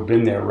soldier who had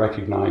been there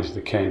recognized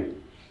the king.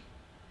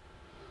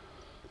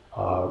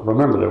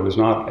 Remember, there was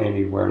not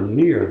anywhere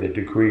near the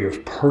degree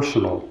of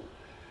personal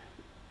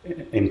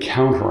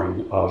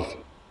encountering of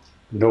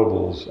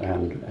nobles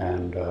and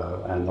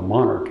the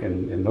monarch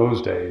in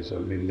those days. I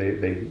mean,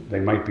 they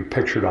might be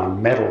pictured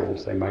on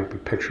medals, they might be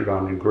pictured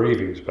on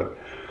engravings, but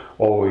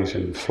always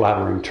in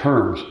flattering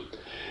terms.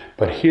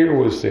 But here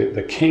was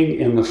the king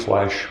in the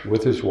flesh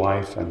with his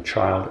wife and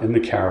child in the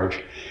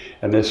carriage,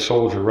 and this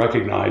soldier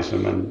recognized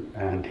him,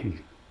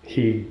 and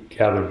he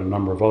gathered a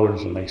number of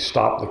others, and they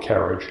stopped the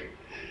carriage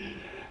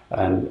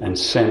and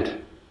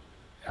sent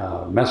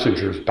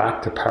messengers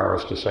back to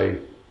Paris to say,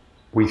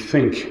 we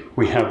think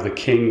we have the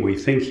king, we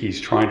think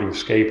he's trying to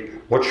escape,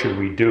 what should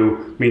we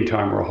do?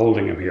 Meantime, we're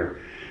holding him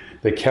here.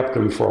 They kept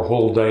him for a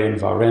whole day in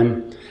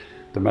Varennes.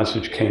 The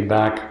message came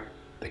back,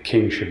 the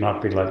king should not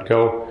be let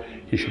go.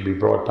 He should be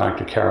brought back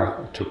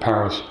to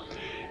Paris.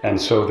 And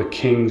so the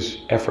king's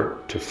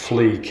effort to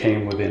flee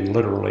came within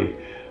literally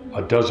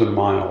a dozen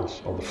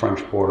miles of the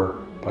French border,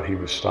 but he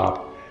was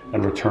stopped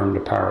and returned to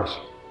Paris.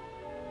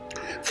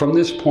 From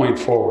this point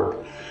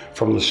forward,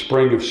 from the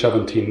spring of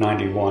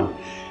 1791,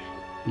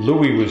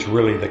 Louis was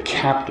really the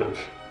captive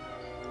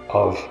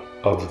of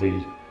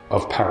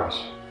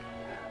Paris,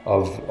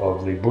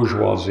 of the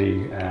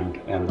bourgeoisie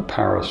and the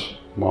Paris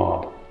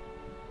mob.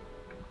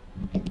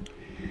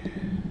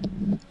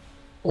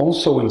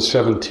 Also in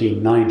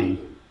 1790,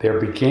 there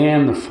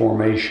began the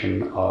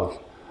formation of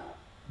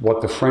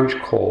what the French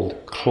called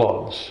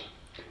clubs.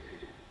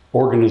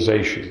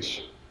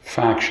 organizations,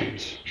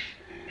 factions.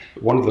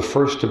 One of the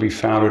first to be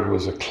founded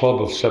was a club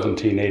of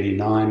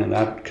 1789, and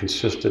that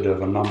consisted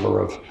of a number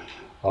of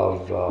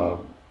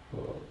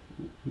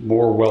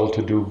more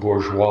well-to-do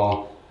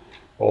bourgeois,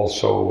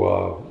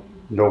 also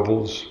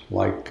nobles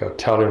like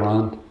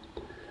Talleyrand,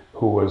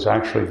 who was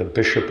actually the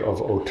Bishop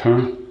of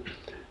Autun,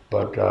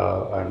 but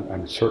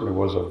and certainly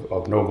was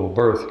of noble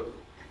birth.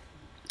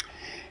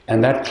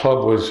 And that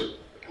club was,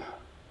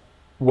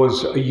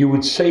 you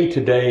would say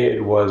today,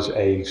 it was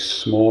a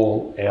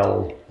small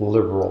L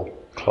liberal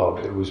club.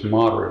 It was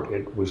moderate.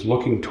 It was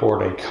looking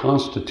toward a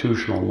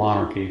constitutional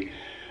monarchy,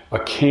 a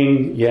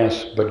king,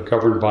 yes, but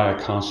governed by a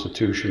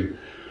constitution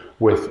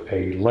with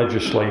a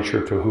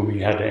legislature to whom he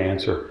had to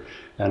answer,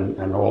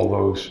 and all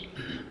those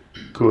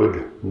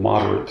good,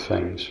 moderate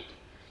things.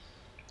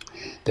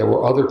 There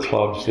were other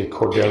clubs, the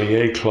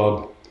Cordelier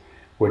Club,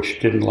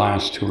 which didn't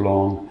last too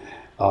long.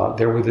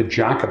 There were the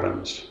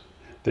Jacobins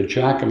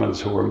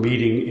who were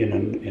meeting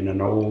in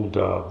an old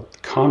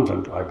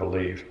convent, I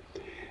believe,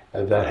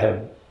 that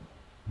had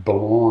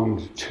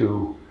belonged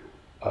to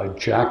a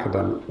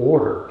Jacobin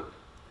order,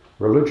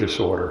 religious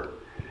order.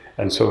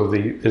 And so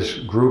this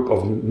group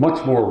of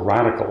much more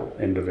radical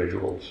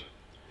individuals,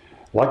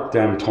 like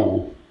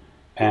Danton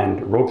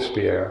and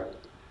Robespierre,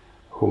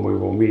 whom we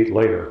will meet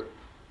later,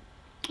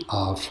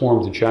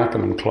 formed the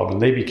Jacobin Club,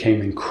 and they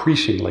became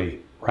increasingly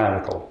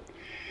radical.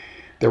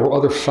 There were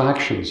other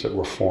factions that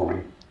were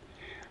forming.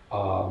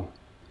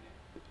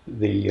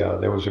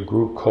 There was a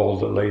group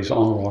called Les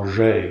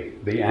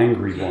Enragés, the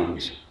Angry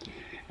Ones,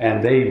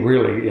 and they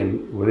really,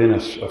 within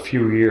a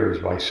few years,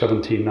 by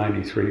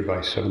 1793, by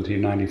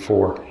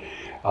 1794,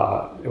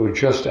 it was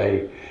just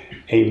a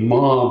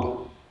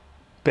mob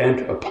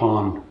bent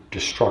upon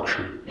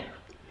destruction,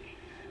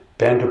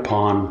 bent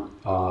upon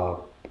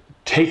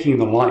taking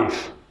the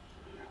life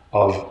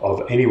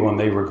of anyone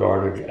they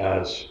regarded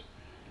as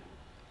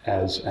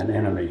an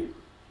enemy.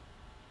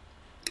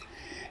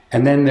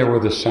 And then there were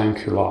the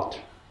sans-culottes.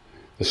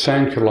 The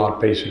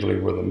sans-culottes basically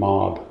were the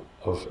mob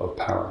of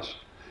Paris.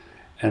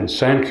 And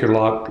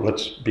sans-culotte,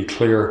 let's be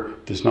clear,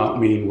 does not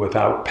mean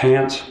without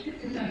pants.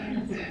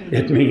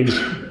 It means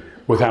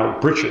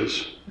without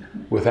breeches,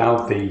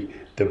 without the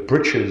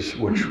breeches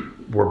which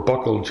were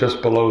buckled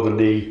just below the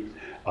knee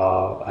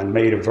and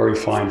made of very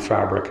fine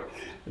fabric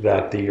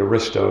that the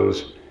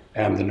aristos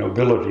and the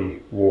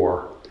nobility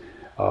wore.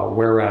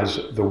 Whereas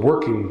the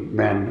working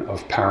men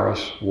of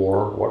Paris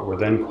wore what were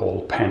then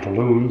called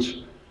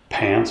pantaloons,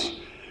 pants,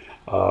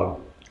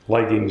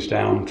 leggings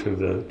down to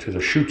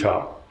the shoe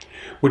top,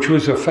 which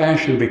was a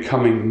fashion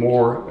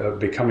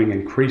becoming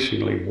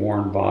increasingly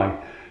worn by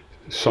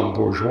some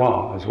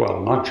bourgeois as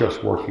well, not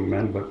just working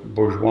men, but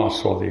bourgeois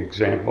saw the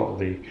example,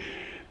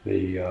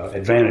 the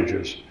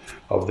advantages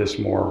of this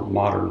more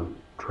modern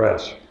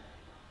dress.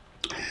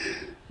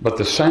 But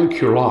the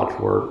sans-culottes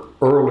were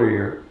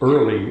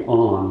early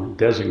on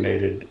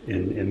designated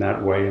in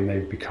that way, and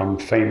they've become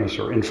famous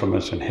or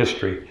infamous in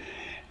history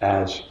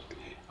as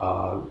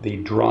the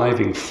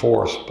driving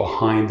force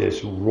behind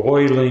this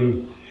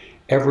roiling,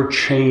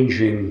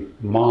 ever-changing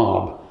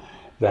mob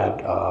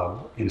that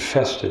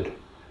infested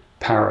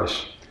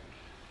Paris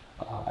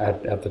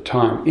at the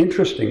time.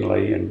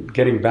 Interestingly, and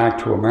getting back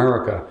to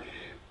America,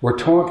 we're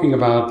talking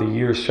about the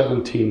years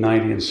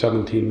 1790 and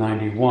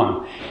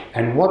 1791,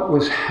 and what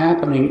was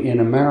happening in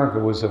America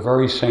was the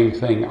very same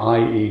thing,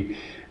 i.e.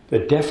 the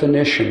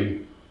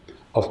definition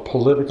of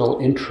political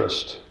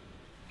interest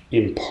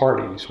in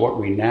parties, what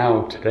we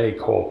now today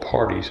call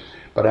parties,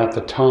 but at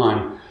the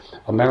time,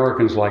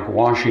 Americans like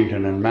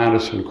Washington and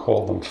Madison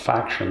called them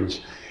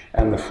factions,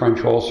 and the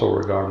French also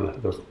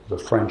regarded the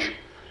French,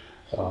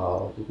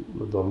 the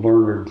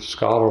learned,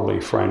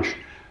 scholarly French,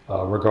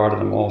 regarded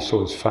them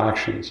also as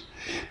factions.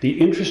 The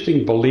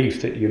interesting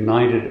belief that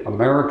united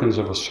Americans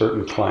of a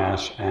certain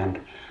class and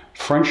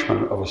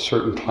Frenchmen of a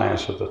certain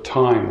class at the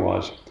time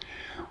was,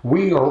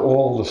 we are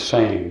all the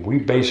same. We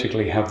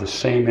basically have the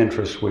same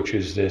interest, which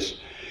is this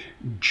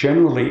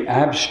generally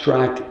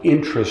abstract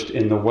interest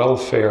in the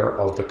welfare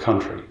of the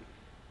country.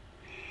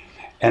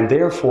 And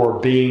therefore,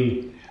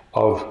 being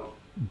of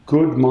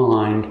good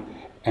mind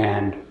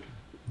and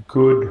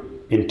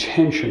good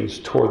intentions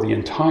toward the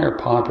entire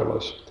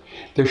populace,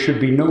 there should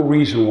be no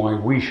reason why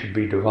we should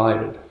be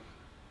divided.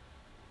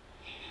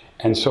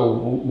 And so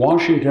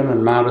Washington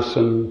and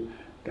Madison,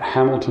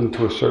 Hamilton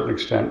to a certain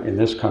extent in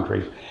this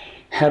country,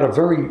 had a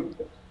very,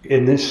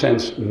 in this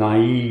sense,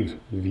 naive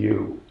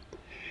view.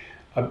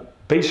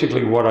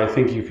 Basically what I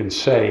think you can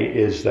say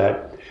is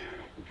that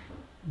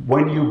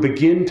when you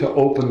begin to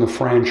open the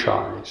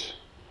franchise,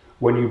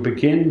 when you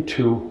begin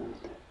to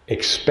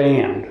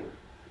expand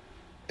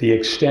the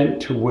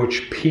extent to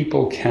which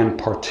people can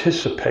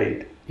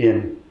participate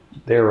in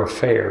their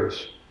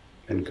affairs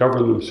and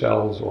govern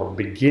themselves or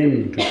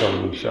begin to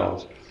govern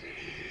themselves,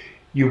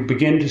 you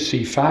begin to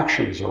see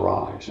factions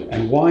arise.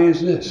 And why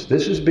is this?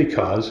 This is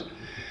because,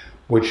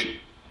 which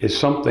is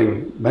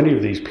something many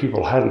of these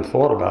people hadn't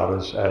thought about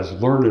as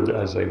learned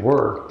as they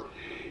were,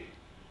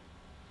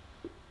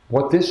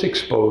 what this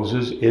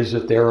exposes is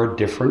that there are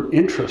different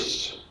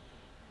interests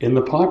in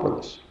the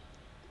populace.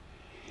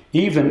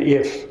 Even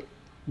if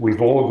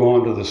we've all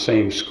gone to the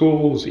same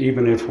schools,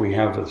 even if we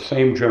have the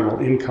same general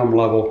income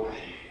level,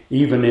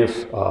 even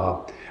if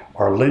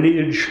our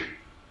lineages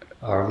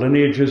are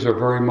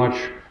very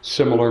much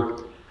similar,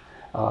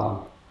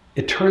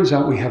 it turns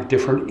out we have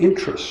different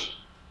interests.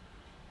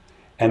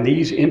 And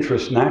these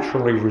interests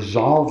naturally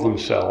resolve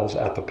themselves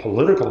at the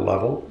political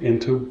level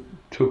into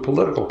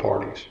political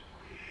parties.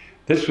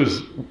 This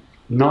was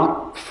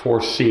not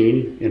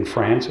foreseen in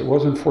France. It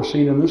wasn't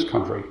foreseen in this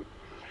country.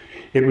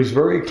 It was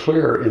very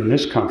clear in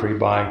this country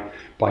by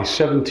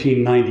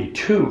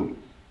 1792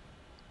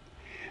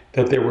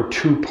 that there were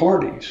two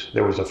parties.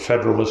 There was a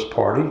Federalist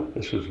Party.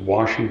 This was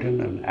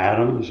Washington and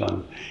Adams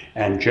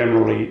and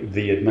generally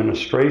the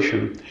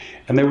administration.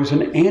 And there was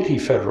an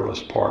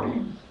anti-Federalist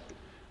Party,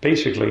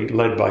 basically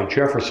led by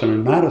Jefferson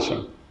and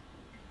Madison.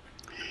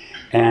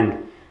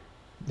 And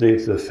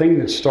the thing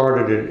that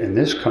started it in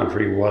this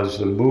country was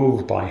the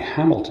move by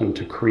Hamilton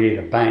to create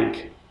a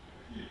bank.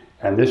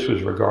 And this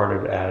was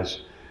regarded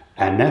as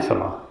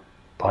anathema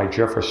by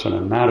Jefferson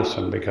and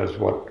Madison, because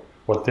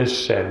what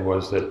this said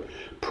was that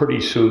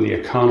pretty soon the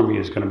economy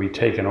is going to be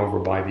taken over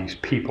by these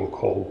people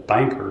called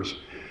bankers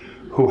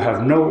who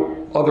have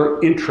no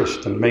other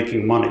interest than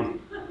making money.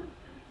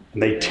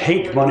 And they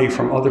take money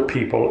from other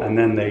people and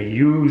then they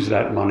use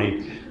that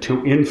money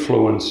to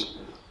influence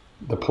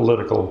the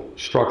political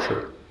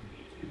structure.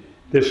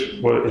 This,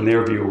 in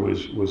their view,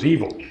 was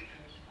evil,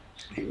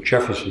 in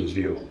Jefferson's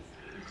view.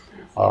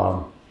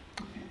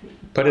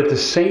 But at the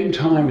same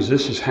time as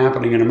this is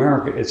happening in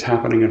America, it's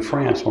happening in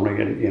France.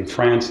 Only in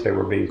France, they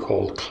were being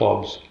called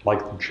clubs, like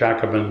the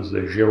Jacobins,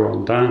 the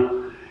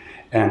Girondins,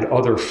 and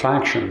other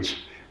factions,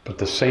 but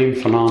the same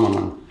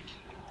phenomenon.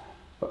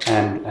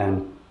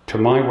 And to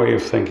my way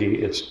of thinking,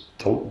 it's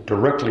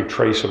directly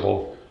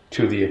traceable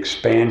to the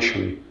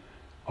expansion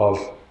of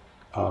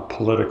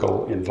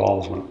political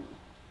involvement.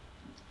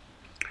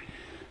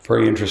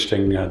 Very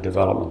interesting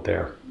development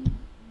there.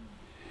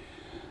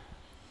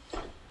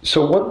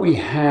 So what we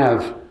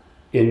have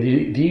in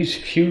these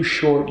few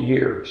short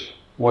years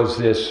was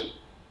this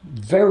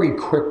very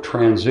quick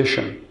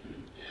transition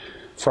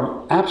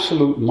from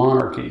absolute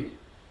monarchy,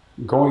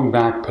 going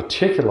back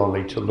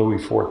particularly to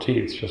Louis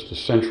XIV, just a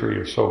century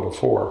or so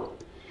before,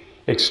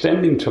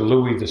 extending to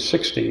Louis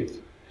XVI,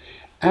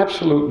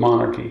 absolute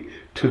monarchy,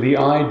 to the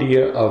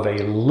idea of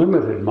a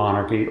limited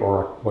monarchy,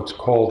 or what's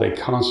called a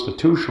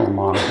constitutional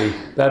monarchy.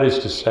 That is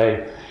to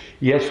say,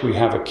 yes, we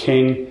have a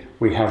king,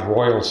 we have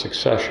royal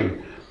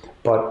succession,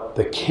 but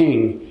the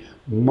king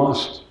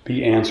must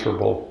be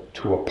answerable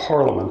to a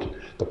parliament.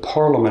 The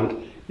parliament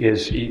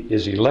is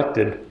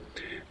elected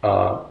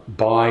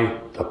by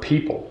the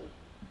people.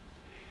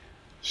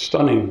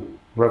 Stunning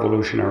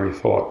revolutionary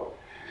thought.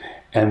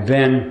 And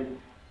then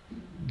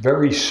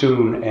very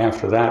soon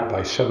after that, by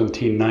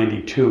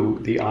 1792,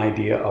 the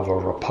idea of a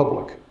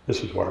republic.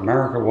 This is what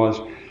America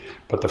was,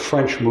 but the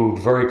French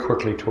moved very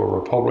quickly to a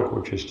republic,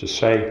 which is to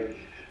say,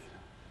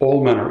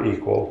 all men are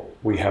equal.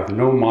 We have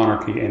no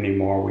monarchy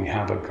anymore. We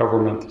have a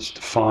government that's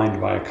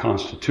defined by a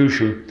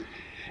constitution,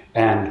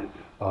 and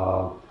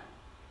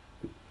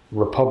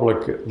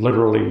republic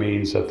literally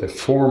means that the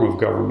form of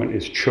government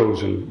is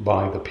chosen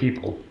by the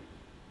people.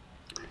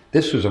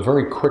 This was a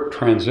very quick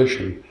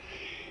transition.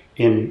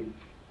 In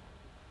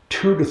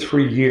 2 to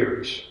 3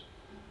 years,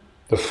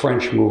 the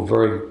French moved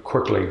very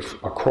quickly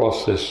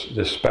across this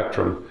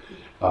spectrum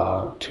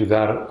to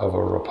that of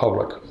a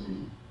republic.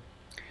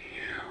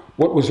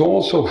 What was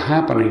also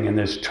happening in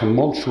this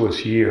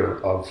tumultuous year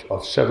of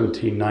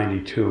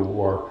 1792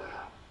 were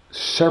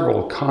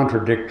several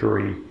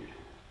contradictory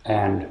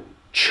and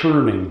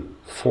churning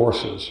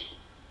forces.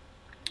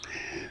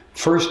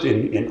 First,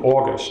 in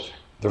August,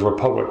 the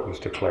Republic was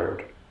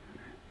declared.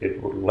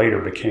 It later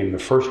became the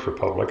First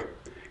Republic,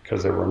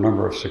 because there were a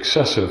number of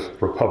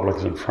successive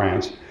republics in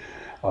France.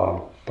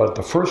 But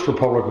the First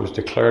Republic was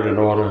declared in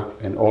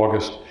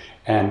August,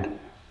 and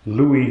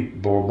Louis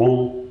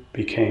Bourbon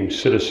became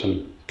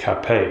citizen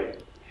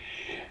Capet.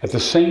 At the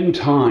same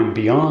time,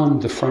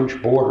 beyond the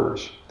French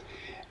borders,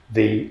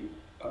 the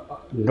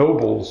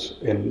nobles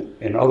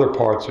in other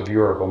parts of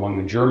Europe, among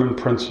the German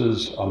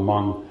princes,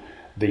 among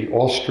the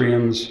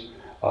Austrians,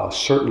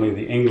 certainly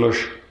the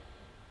English,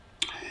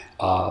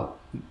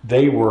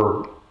 they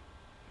were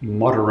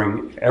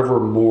muttering ever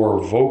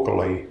more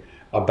vocally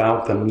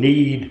about the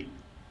need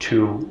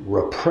to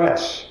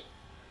repress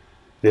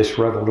this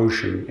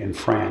revolution in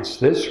France.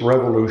 This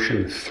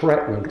revolution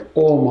threatened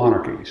all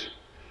monarchies.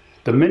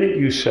 The minute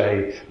you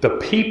say the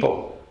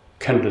people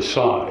can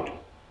decide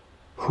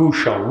who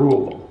shall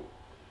rule them,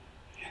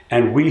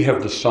 and we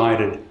have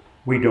decided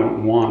we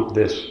don't want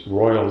this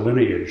royal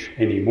lineage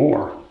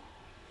anymore,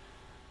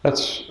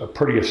 that's a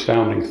pretty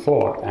astounding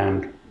thought,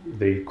 and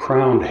the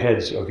crowned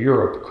heads of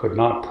Europe could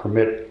not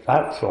permit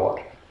that thought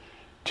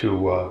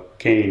to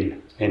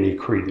gain any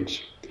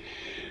credence.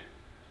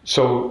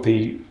 So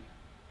the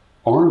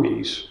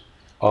armies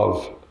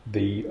of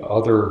the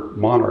other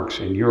monarchs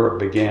in Europe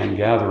began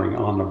gathering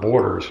on the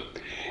borders,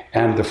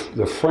 and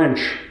the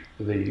French,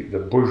 the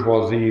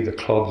bourgeoisie, the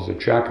clubs, the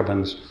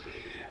Jacobins,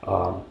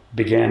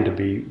 began to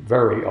be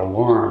very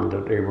alarmed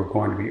that they were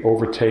going to be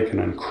overtaken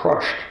and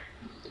crushed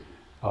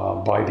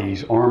by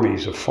these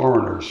armies of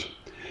foreigners.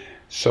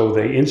 So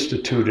they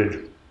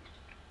instituted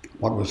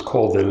what was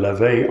called the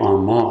levée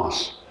en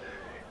masse,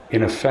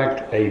 in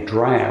effect a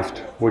draft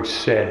which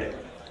said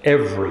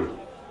every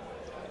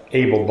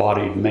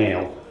able-bodied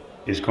male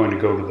is going to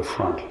go to the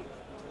front.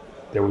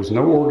 There was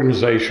no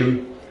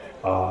organization,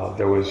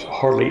 there was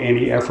hardly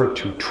any effort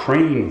to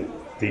train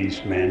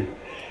these men,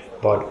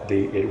 but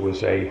it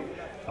was a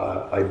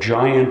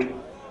giant,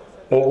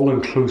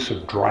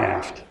 all-inclusive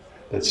draft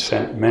that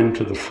sent men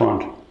to the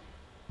front.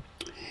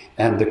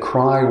 And the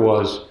cry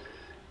was,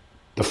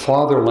 the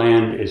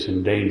fatherland is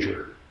in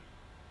danger.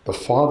 The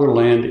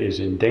fatherland is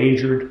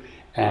endangered,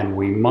 and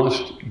we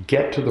must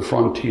get to the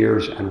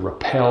frontiers and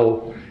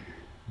repel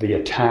the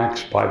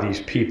attacks by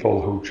these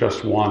people who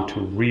just want to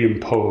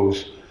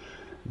reimpose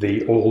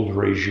the old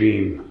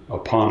regime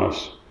upon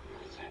us.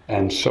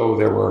 And so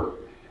there were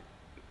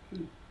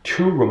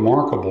two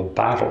remarkable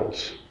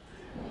battles.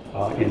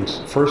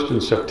 First in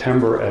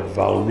September at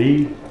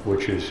Valmy,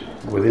 which is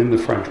within the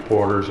French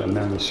borders, and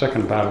then the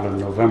second battle in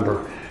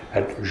November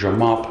at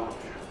Jemappes,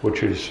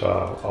 which is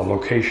a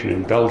location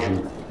in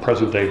Belgium,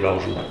 present-day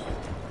Belgium,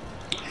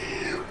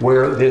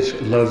 where this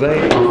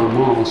levée en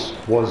masse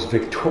was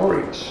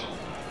victorious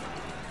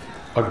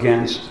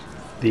against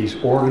these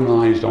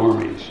organized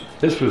armies.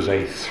 This was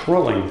a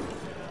thrilling,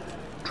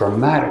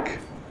 dramatic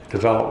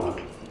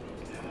development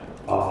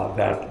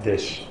that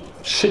this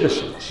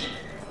citizens,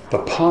 the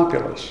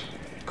populace,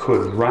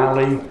 could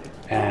rally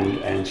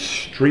and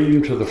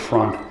stream to the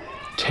front,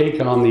 take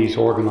on these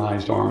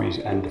organized armies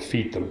and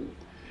defeat them.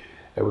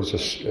 It was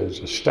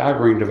a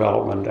staggering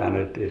development, and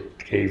it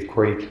gave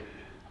great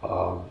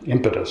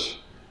impetus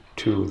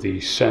to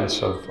the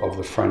sense of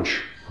the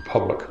French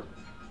Republic.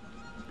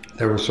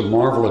 There was some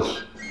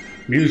marvelous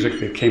music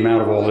that came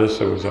out of all this.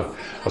 There was a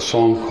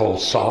song called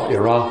Ça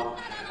Ira,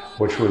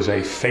 which was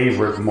a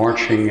favorite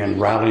marching and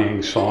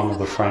rallying song of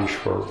the French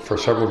for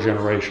several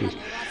generations,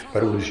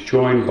 but it was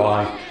joined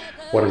by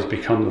what has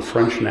become the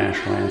French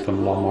national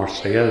anthem, La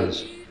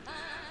Marseillaise.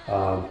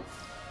 La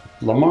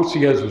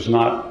Marseillaise was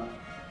not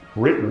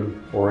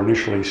written or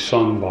initially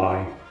sung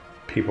by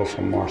people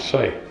from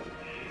Marseille.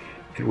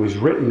 It was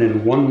written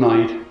in one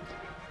night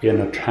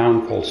in a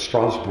town called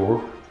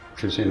Strasbourg,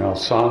 which is in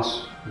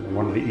Alsace,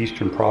 one of the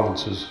eastern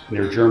provinces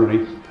near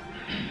Germany.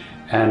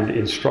 And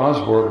in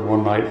Strasbourg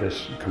one night,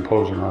 this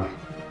composer,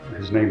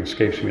 his name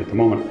escapes me at the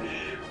moment,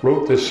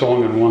 wrote this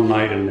song in one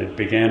night, and it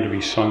began to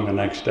be sung the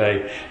next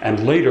day.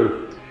 And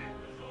later,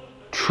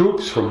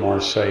 troops from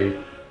Marseille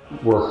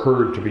were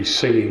heard to be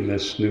singing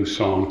this new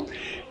song.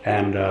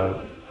 And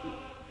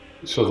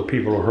so the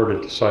people who heard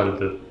it decided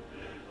that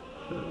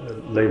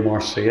Les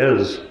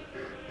Marseillais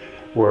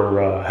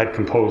had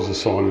composed the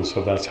song, and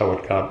so that's how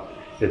it got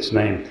its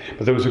name.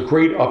 But there was a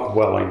great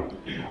upwelling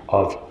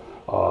of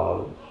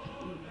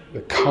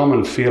the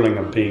common feeling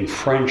of being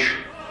French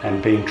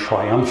and being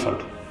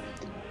triumphant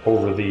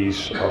over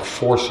these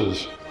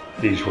forces,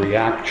 these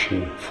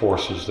reaction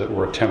forces that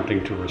were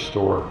attempting to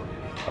restore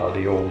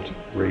the old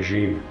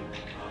regime.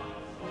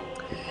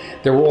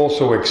 There were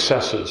also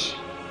excesses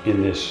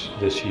in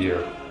this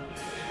year.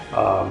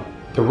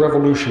 The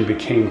revolution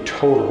became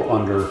total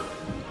under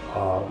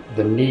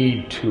the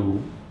need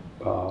to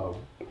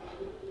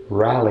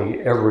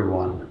rally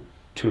everyone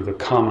to the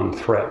common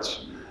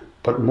threats.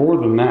 But more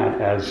than that,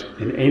 as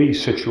in any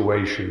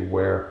situation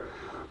where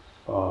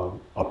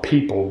a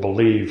people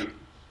believe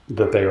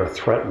that they are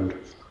threatened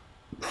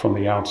from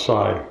the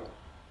outside,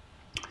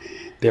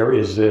 there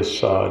is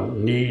this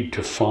need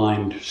to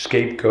find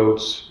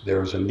scapegoats.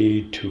 There's a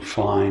need to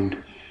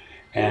find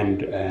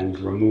and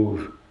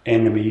remove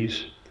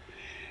enemies.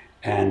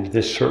 And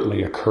this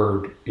certainly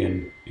occurred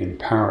in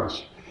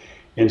Paris.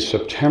 In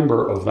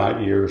September of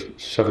that year,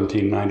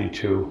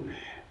 1792,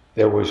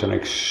 there was an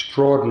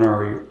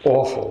extraordinary,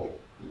 awful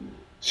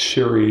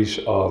series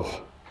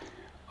of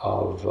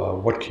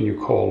what can you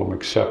call them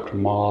except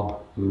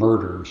mob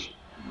murders,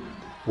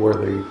 where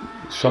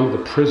some of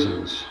the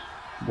prisons,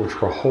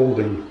 which were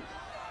holding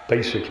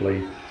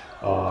basically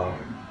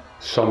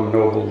some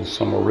nobles,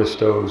 some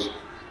aristos,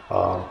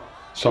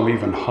 some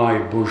even high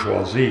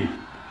bourgeoisie,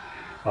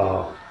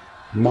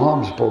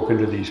 mobs broke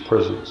into these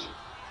prisons,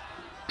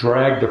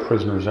 dragged the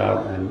prisoners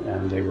out,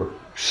 and they were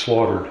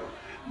slaughtered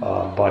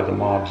by the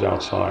mobs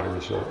outside. It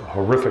was a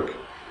horrific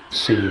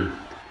scene,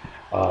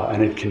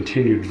 and it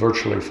continued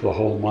virtually for the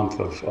whole month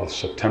of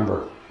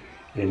September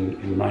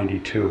in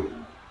 92.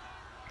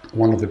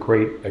 One of the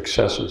great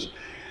excesses.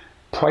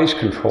 Price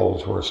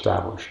controls were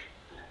established,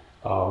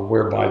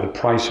 whereby the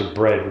price of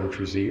bread, which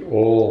was the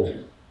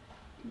all-important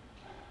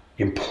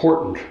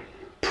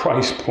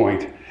price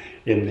point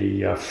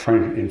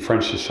in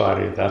French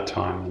society at that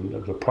time, and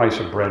the price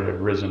of bread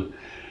had risen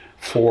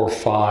 4,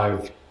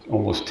 5,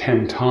 almost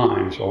 10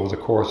 times over the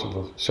course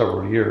of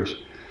several years.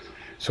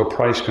 So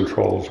price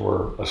controls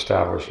were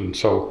established, and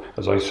so,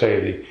 as I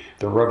say,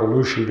 the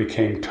revolution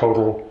became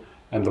total,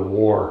 and the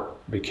war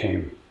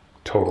became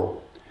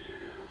total.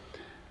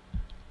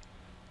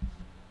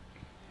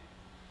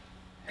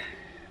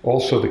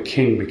 Also, the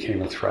king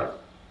became a threat.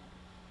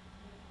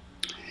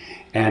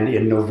 And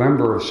in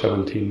November of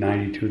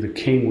 1792, the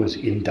king was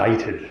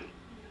indicted.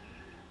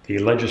 The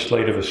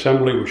Legislative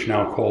Assembly, which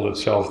now called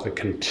itself the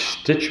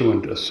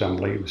Constituent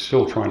Assembly, was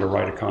still trying to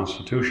write a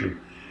constitution.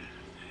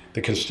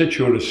 The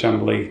Constituent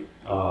Assembly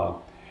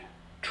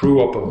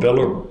drew up a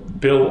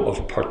bill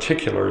of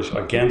particulars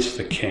against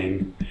the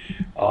king,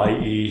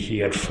 i.e. he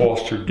had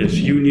fostered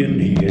disunion,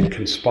 he had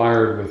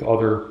conspired with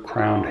other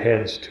crowned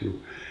heads to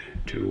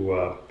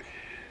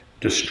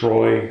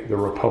destroy the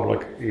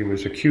republic. He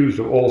was accused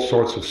of all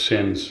sorts of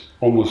sins,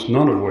 almost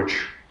none of which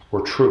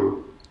were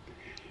true.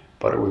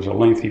 But it was a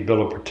lengthy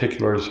bill of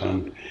particulars,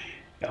 and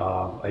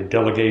a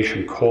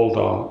delegation called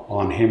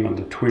on him and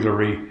the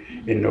Tuileries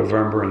in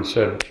November and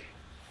said,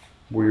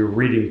 "We're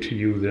reading to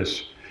you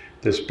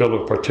this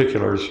bill of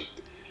particulars,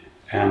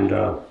 and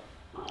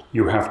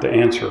you have to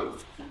answer."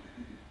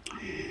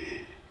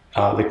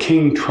 The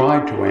king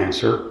tried to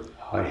answer.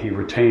 He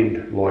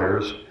retained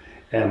lawyers,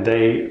 and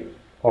they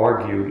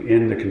argued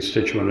in the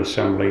Constituent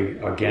Assembly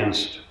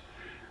against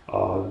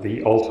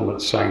the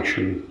ultimate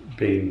sanction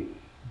being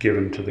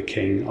given to the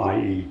king,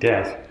 i.e.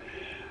 death,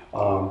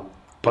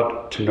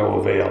 but to no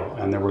avail.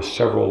 And there were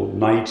several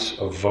nights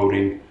of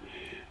voting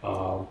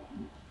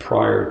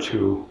prior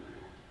to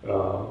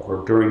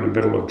or during the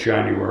middle of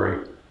January.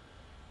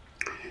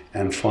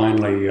 And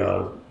finally,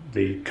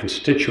 the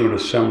Constituent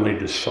Assembly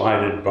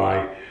decided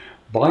by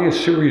a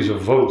series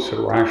of votes that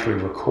were actually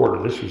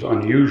recorded. This was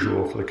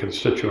unusual for the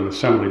Constituent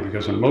Assembly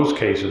because in most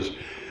cases,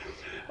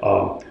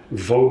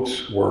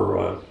 votes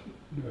were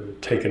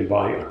taken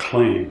by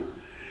acclaim,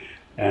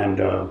 and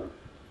the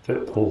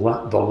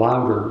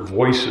louder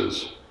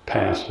voices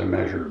passed a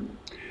measure.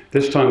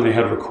 This time they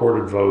had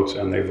recorded votes,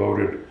 and they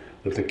voted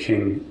that the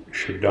king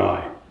should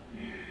die.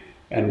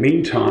 And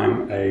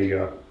meantime,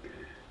 a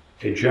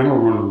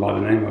gentleman by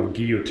the name of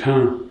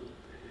Guillotin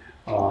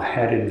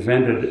had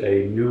invented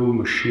a new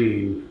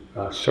machine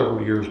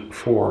several years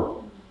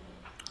before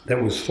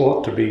that was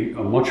thought to be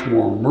a much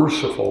more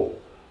merciful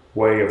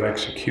way of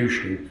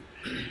execution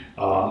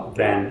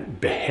than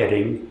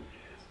beheading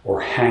or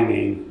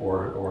hanging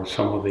or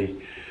some of the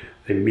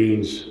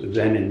means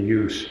then in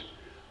use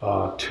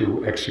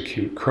to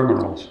execute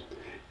criminals.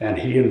 And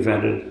he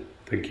invented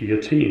the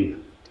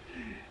guillotine.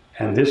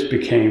 And this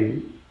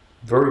became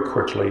very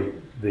quickly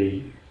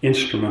the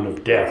instrument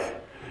of death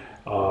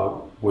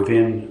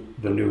within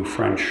the new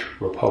French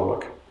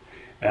Republic.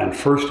 And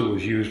first it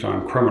was used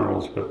on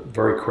criminals, but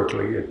very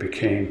quickly it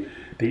became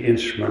the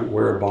instrument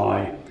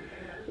whereby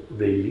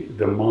the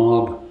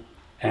mob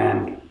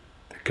and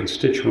the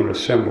Constituent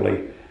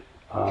Assembly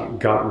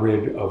got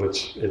rid of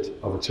its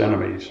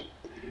enemies.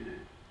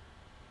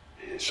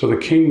 So the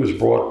king was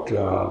brought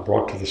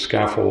to the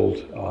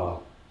scaffold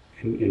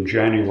in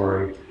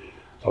January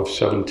of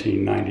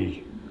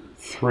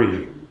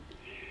 1793.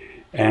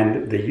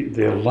 And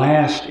the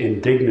last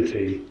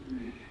indignity,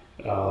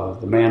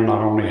 the man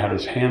not only had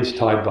his hands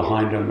tied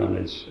behind him and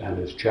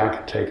his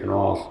jacket taken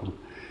off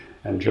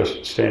and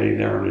just standing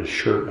there in his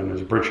shirt and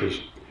his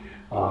breeches,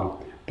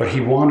 but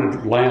he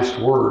wanted last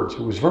words.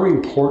 It was very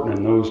important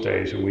in those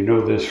days, and we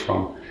know this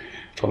from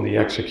the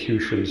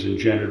executions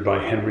engendered by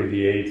Henry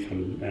VIII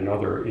and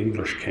other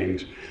English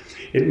kings.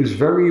 It was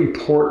very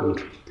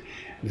important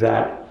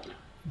that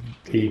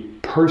the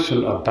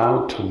person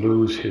about to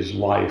lose his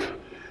life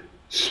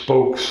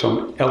spoke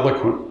some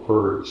eloquent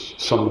words,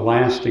 some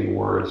lasting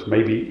words,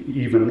 maybe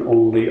even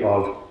only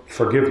of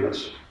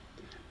forgiveness.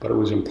 But it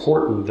was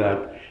important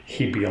that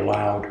he be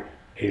allowed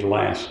a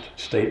last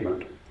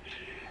statement.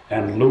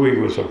 And Louis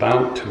was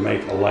about to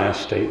make a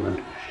last statement,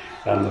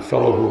 and the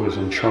fellow who was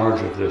in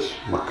charge of this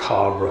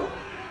macabre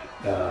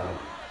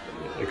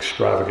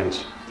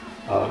extravagance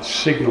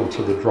signaled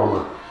to the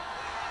drummer.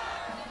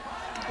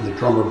 The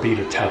drummer beat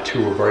a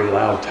tattoo, a very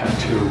loud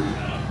tattoo,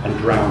 and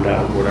drowned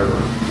out whatever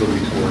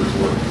Louis's words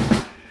were.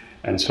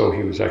 And so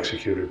he was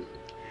executed.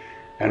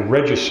 And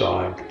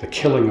regicide, the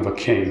killing of a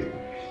king,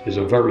 is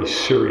a very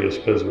serious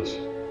business.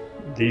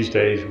 These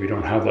days, we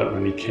don't have that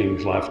many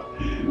kings left.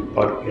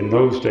 But in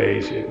those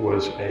days, it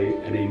was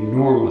an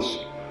enormous,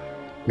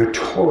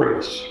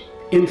 notorious,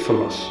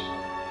 infamous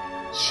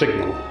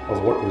signal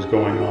of what was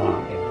going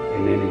on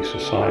in any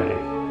society.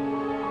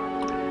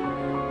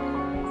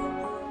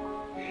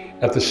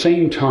 At the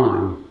same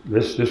time,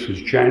 this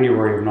was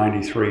January of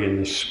 93, in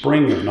the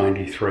spring of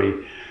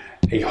 93,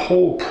 a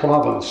whole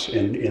province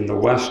in the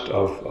west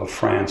of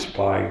France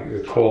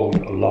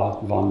called La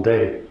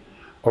Vendée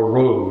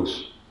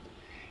arose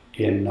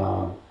in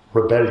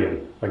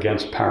rebellion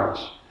against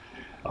Paris.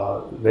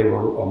 They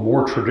were a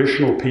more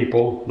traditional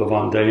people, the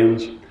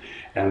Vendéans,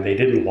 and they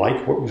didn't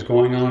like what was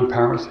going on in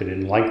Paris. They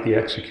didn't like the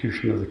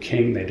execution of the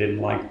king. They didn't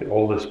like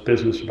all this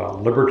business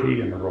about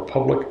liberty and the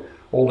republic,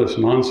 all this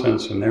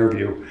nonsense in their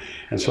view.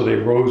 And so they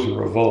rose in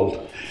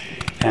revolt.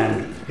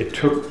 And it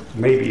took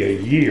maybe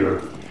a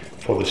year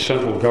for the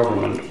central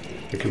government,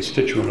 the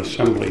Constituent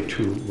Assembly,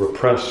 to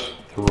repress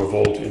the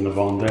revolt in the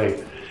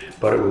Vendée.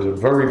 but it was a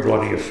very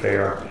bloody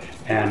affair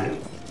and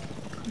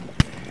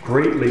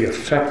greatly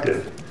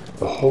affected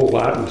the whole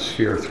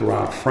atmosphere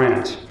throughout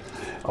France.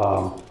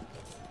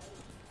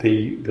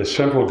 The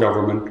central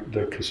government,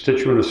 the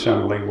Constituent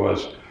Assembly,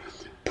 was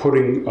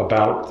putting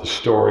about the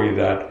story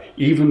that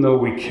even though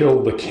we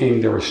killed the king,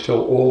 there are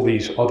still all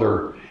these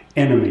other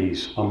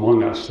enemies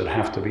among us that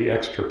have to be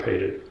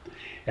extirpated.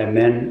 And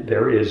then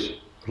there is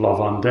La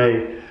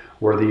Vendée,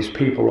 where these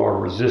people are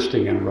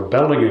resisting and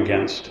rebelling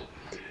against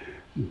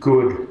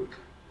good,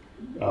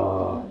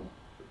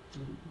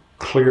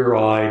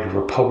 clear-eyed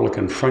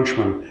Republican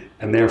Frenchmen,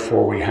 and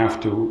therefore we have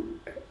to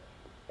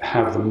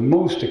have the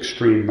most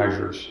extreme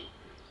measures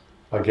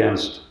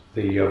against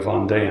the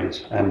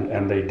Vendéans,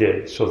 and they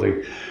did. So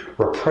the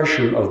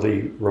repression of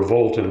the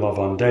revolt in La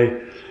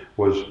Vendée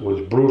was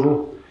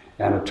brutal,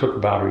 and it took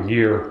about a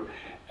year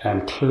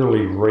and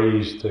clearly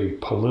raised the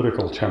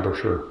political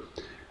temperature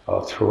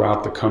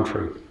throughout the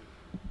country.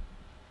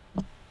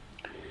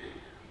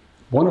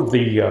 One of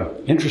the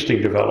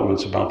interesting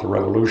developments about the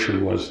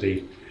revolution was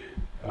the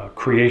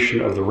creation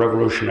of the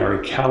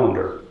revolutionary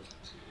calendar.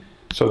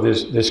 So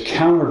this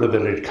calendar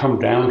that had come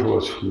down to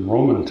us from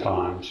Roman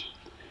times,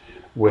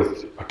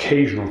 with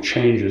occasional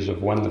changes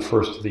of when the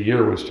first of the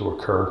year was to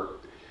occur.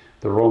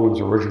 The Romans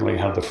originally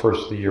had the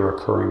first of the year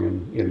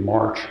occurring in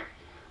March,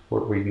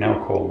 what we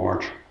now call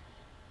March.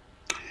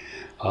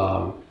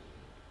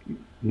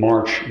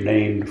 March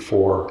named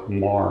for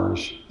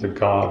Mars, the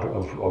god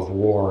of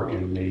war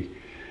in the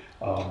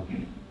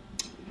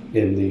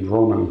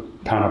Roman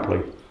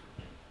panoply.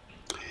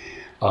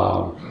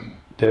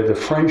 The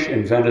French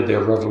invented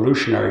their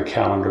revolutionary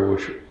calendar,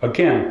 which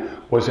again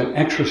was an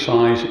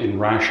exercise in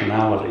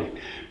rationality.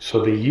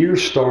 So the year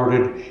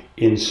started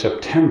in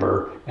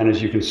September, and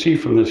as you can see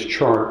from this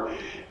chart,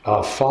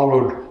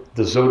 followed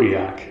the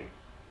zodiac.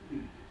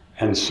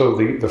 And so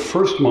the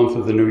first month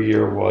of the new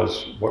year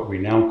was what we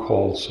now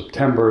call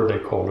September. They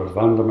called it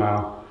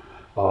Vendémiaire,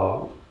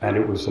 and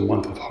it was the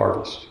month of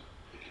harvest.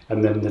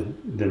 And then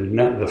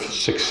the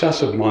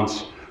successive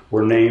months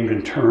were named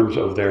in terms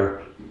of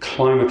their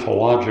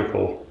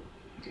climatological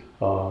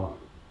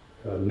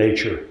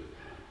nature.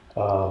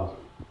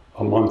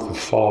 A month of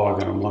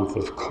fog, and a month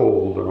of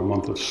cold, and a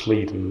month of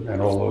sleet,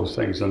 and all those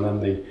things. And then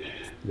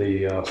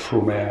the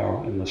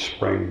Frumaire in the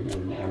spring,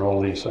 and all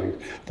these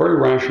things. Very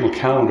rational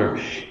calendar.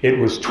 It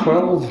was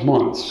 12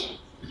 months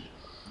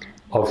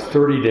of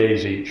 30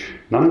 days each.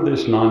 None of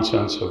this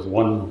nonsense of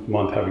one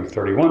month having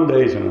 31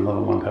 days and another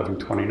month having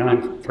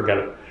 29. Forget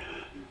it.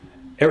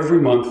 Every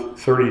month,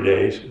 30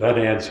 days. That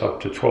adds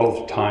up to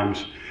 12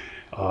 times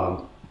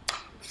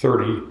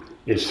 30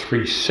 is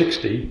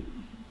 360.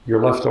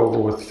 You're left over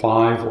with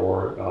 5,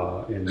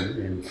 or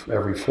in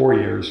every 4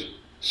 years,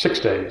 6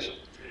 days.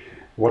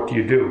 What do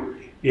you do?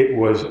 It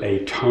was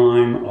a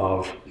time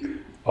of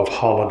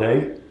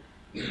holiday.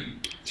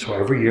 So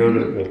every year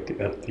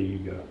at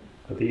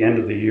the end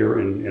of the year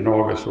in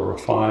August, there were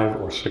 5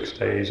 or 6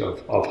 days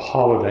of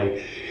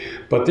holiday.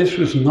 But this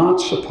was not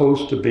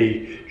supposed to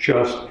be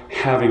just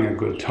having a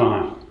good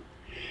time.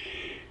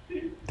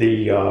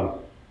 The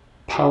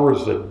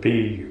powers that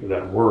be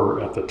that were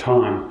at the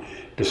time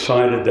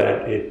decided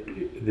that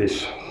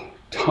this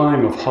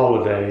time of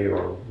holiday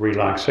or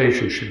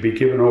relaxation should be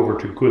given over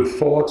to good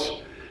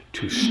thoughts,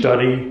 to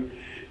study,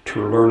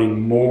 to learning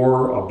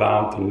more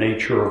about the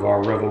nature of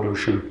our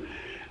revolution.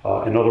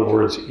 In other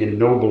words,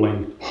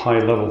 ennobling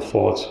high-level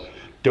thoughts.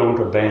 Don't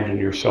abandon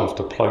yourself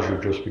to pleasure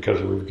just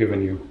because we've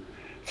given you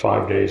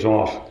 5 days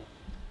off.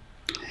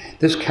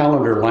 This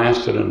calendar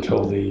lasted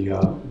until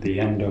the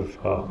end of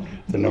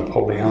the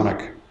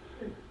Napoleonic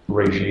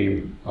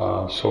regime,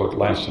 so it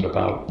lasted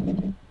about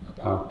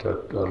a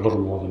little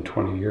more than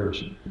 20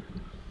 years.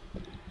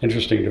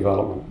 Interesting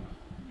development.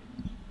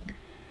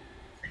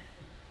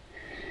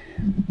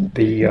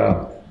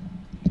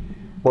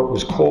 What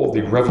was called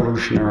the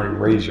revolutionary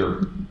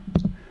razor,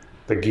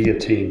 the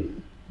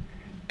guillotine,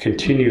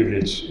 continued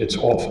its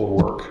awful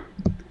work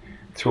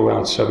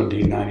throughout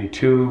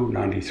 1792,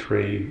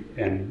 93,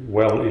 and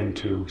well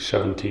into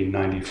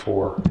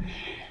 1794.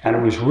 And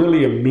it was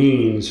really a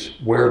means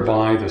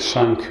whereby the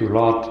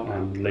sans-culottes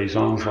and les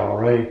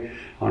enragés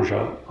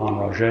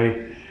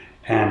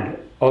and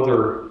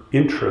other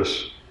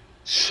interests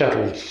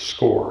settled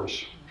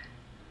scores.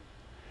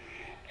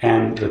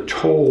 And the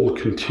toll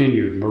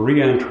continued.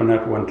 Marie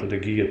Antoinette went to the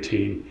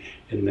guillotine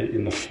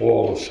in the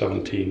fall of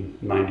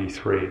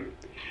 1793.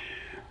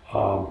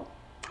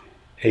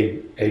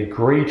 A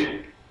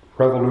great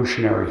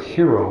revolutionary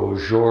hero,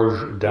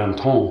 Georges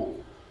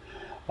Danton,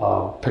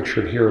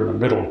 pictured here in the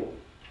middle.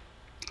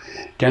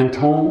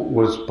 Danton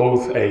was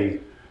both a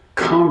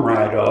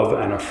comrade of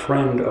and a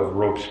friend of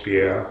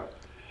Robespierre,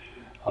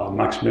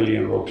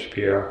 Maximilien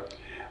Robespierre,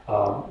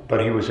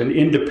 but he was an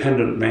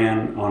independent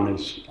man on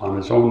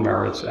his own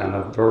merits, and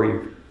a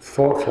very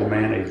thoughtful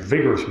man, a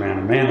vigorous man,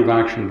 a man of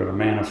action, but a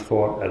man of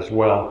thought as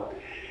well.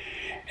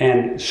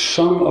 And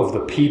some of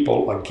the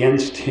people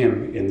against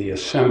him in the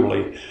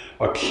assembly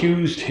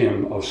accused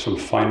him of some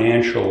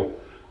financial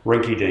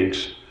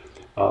rinky-dinks,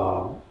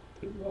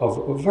 of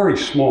a very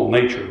small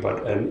nature,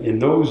 but in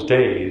those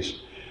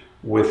days,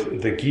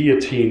 with the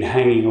guillotine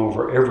hanging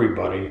over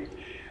everybody,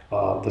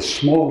 the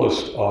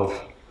smallest of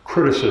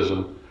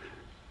criticism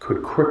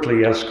could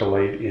quickly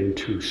escalate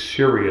into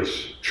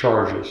serious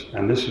charges.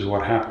 And this is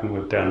what happened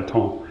with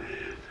Danton.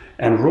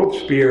 And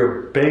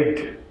Robespierre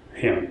begged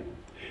him,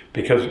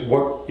 because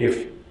what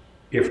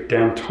if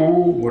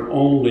Danton would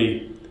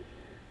only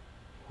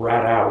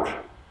rat out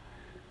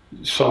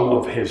some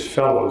of his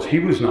fellows, he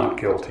was not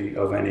guilty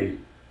of any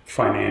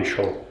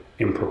financial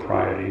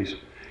improprieties,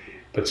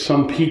 but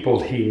some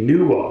people he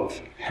knew of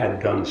had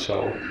done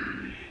so.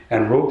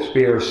 And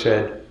Robespierre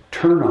said,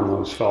 turn on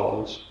those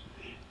fellows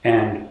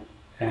and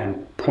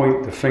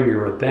point the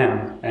finger at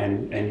them,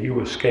 and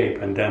you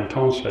escape. And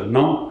Danton said,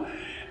 no,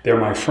 they're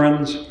my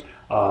friends,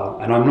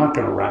 and I'm not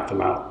going to rat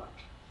them out.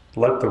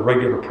 Let the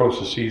regular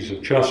processes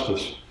of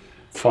justice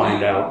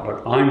find out,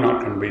 but I'm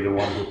not going to be the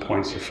one who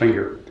points the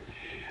finger.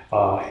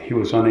 He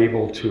was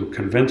unable to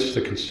convince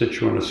the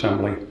Constituent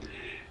Assembly,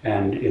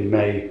 and in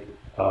May,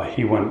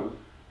 he went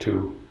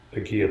to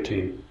the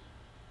guillotine.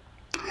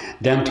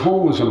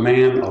 Danton was a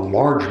man, a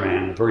large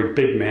man, a very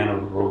big man, a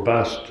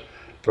robust,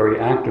 very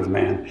active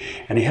man,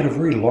 and he had a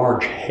very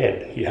large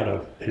head.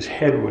 His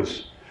head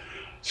was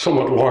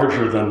somewhat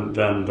larger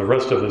than the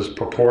rest of his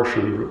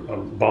proportion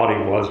body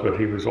was, but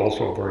he was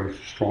also a very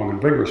strong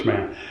and vigorous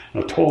man,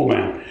 and a tall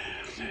man.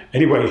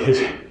 Anyway,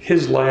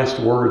 his last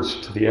words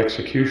to the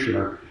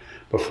executioner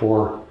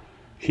before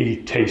he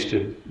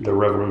tasted the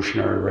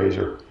revolutionary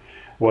razor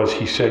was,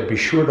 he said, be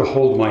sure to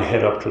hold my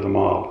head up to the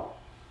mob.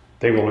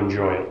 They will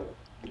enjoy it.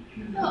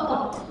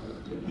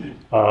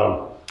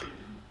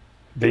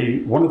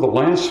 One of the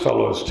last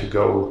fellows to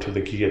go to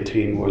the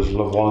guillotine was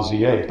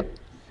Lavoisier.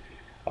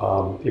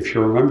 If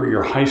you remember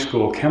your high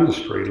school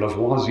chemistry,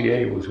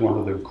 Lavoisier was one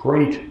of the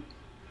great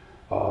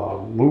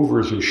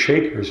movers and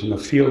shakers in the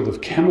field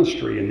of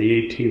chemistry in the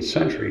 18th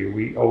century.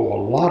 We owe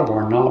a lot of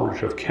our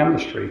knowledge of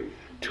chemistry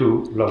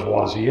to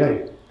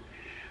Lavoisier.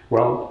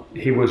 Well,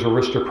 he was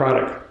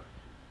aristocratic,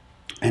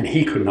 and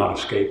he could not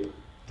escape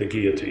the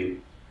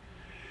guillotine.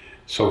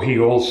 So he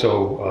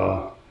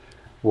also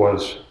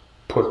was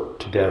put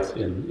to death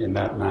in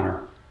that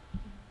manner.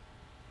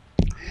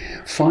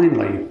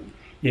 Finally,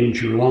 in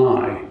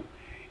July,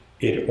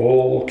 it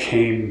all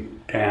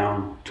came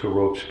down to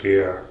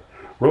Robespierre.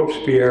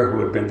 Robespierre, who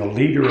had been the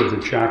leader of the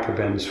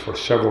Jacobins for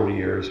several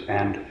years,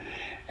 and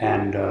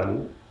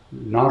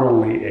not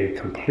only a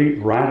complete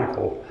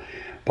radical,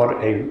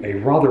 but a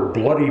rather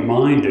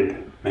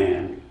bloody-minded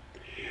man.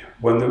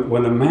 When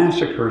the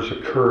massacres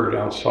occurred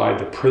outside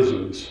the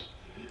prisons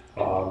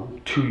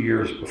 2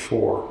 years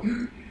before,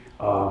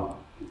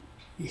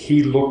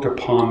 he looked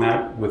upon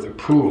that with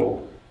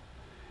approval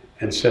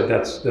and said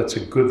that's a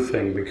good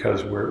thing,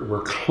 because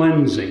we're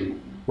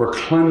cleansing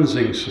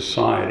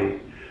society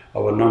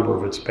of a number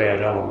of its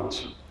bad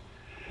elements.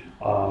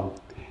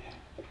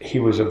 He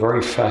was a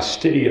very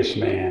fastidious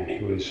man.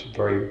 He was a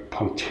very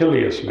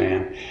punctilious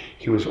man.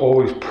 He was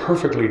always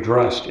perfectly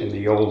dressed in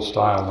the old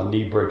style, the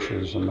knee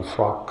breeches and the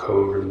frock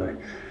coat and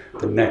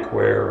the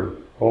neckwear,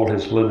 and all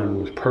his linen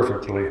was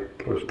perfect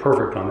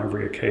on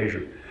every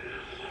occasion.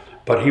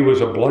 But he was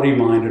a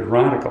bloody-minded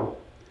radical.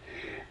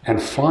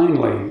 And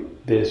finally,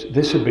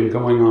 this had been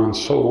going on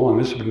so long,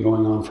 this had been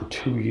going on for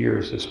 2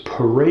 years, this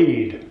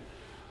parade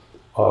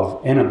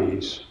of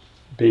enemies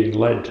being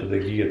led to the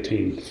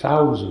guillotine.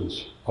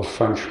 Thousands of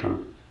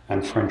Frenchmen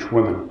and French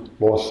women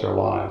lost their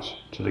lives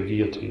to the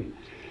guillotine.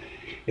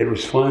 It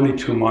was finally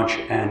too much,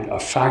 and a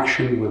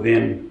faction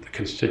within the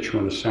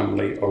Constituent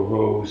Assembly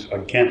arose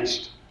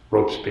against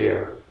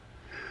Robespierre,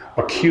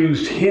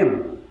 accused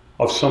him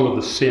of some of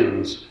the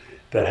sins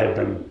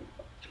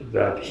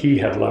that he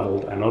had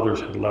leveled and others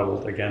had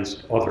leveled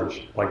against others,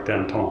 like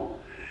Danton.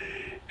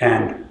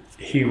 And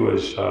he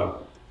was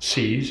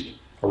seized,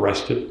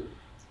 arrested,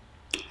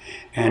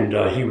 and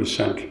he was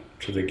sent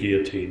to the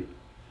guillotine.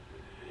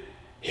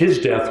 His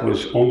death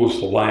was almost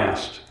the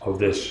last of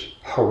this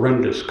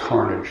horrendous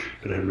carnage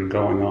that had been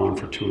going on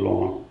for too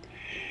long.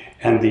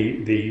 And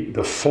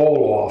the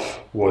fall off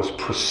was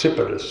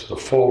precipitous, the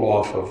fall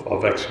off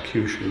of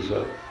executions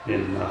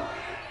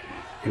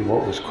in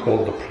what was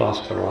called the Place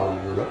de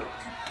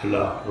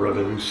la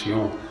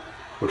Révolution,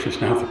 which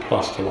is now the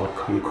Place de la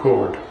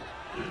Concorde.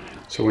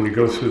 So when you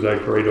go through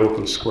that great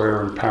open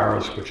square in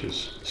Paris, which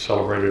is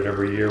celebrated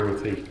every year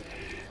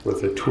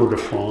with the Tour de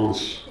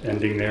France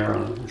ending there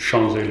on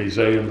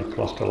Champs-Élysées and the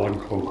Place de la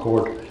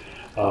Concorde,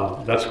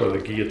 that's where the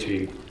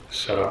guillotine is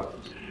set up.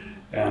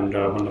 And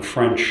when the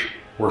French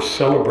were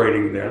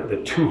celebrating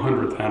the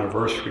 200th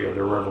anniversary of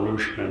their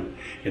revolution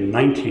in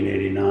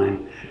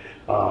 1989,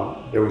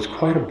 there was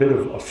quite a bit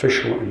of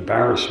official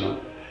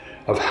embarrassment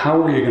of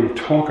how are you going to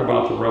talk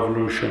about the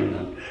revolution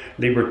and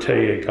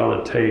liberté,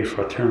 égalité,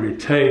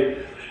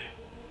 fraternité,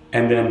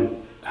 and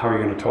then how are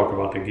you going to talk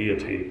about the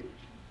guillotine?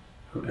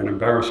 An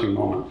embarrassing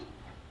moment.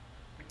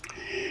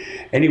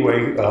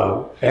 Anyway,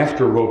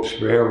 after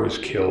Robespierre was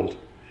killed,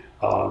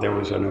 there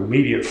was an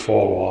immediate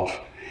fall off,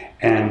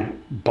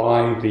 and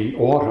by the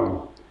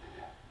autumn,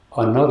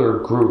 another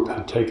group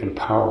had taken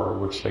power,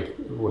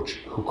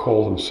 who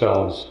called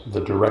themselves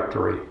the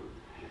Directory,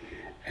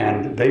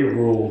 and they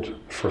ruled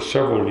for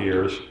several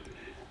years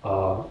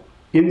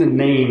in the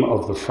name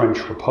of the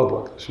French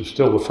Republic. This was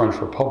still the French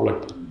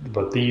Republic,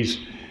 but these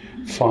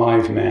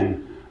 5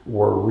 men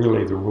were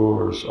really the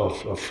rulers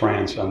of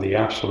France, and the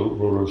absolute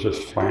rulers of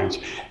France,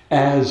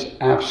 as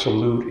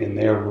absolute in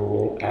their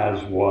rule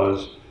as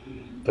was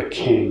the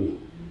king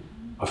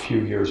a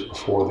few years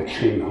before, the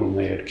king whom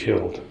they had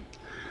killed.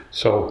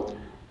 So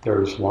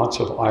there's lots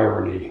of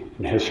irony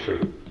in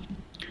history.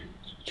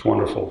 It's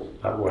wonderful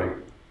that way.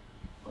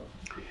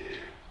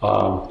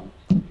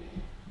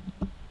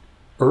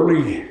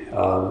 Early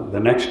the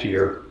next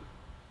year,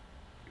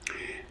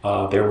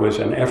 there was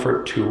an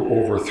effort to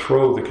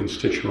overthrow the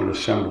Constituent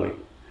Assembly.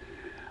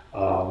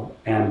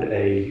 And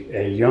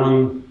a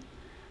young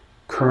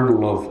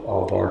colonel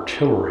of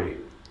artillery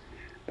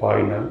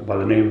by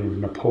the name of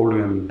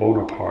Napoleon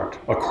Bonaparte,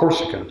 a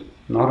Corsican,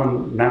 not a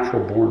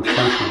natural-born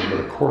Frenchman, but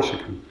a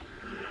Corsican,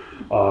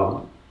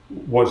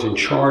 was in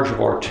charge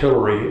of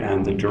artillery,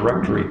 and the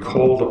Directory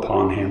called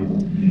upon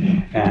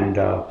him. And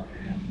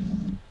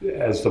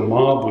as the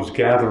mob was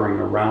gathering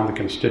around the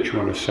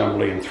Constituent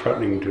Assembly and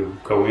threatening to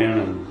go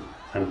in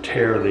and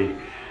tear the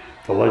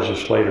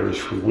legislators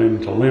from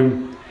limb to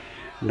limb,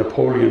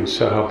 Napoleon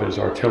set up his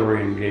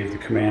artillery and gave the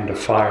command to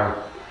fire.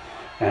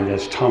 And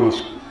as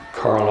Thomas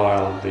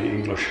Carlyle, the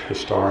English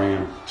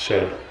historian,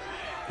 said,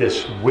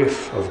 this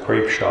whiff of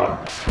grape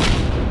shot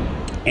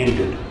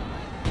ended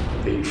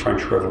the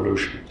French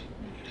Revolution.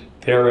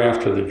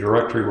 Thereafter, the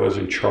Directory was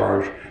in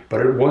charge,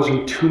 but it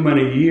wasn't too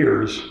many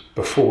years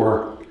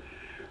before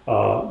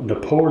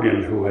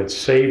Napoleon, who had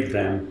saved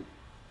them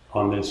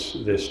on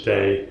this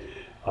day,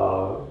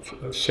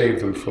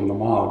 saved them from the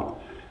mob.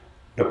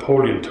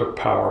 Napoleon took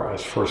power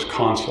as first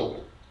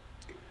consul.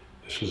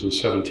 This was in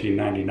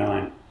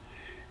 1799.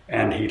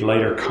 And he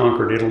later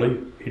conquered Italy.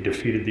 He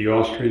defeated the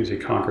Austrians, he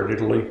conquered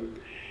Italy.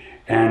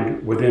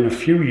 And within a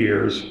few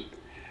years,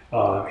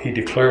 he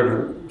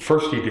declared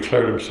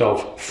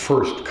himself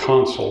first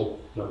consul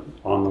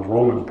on the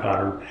Roman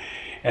pattern.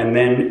 And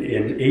then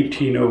in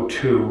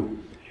 1802,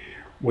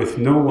 with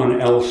no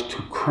one else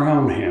to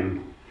crown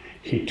him,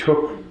 he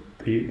took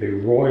the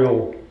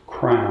royal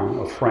crown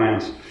of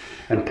France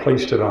and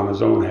placed it on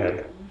his own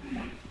head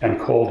and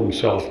called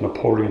himself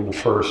Napoleon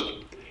I,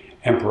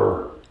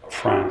 Emperor of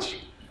France.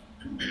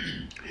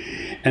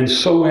 And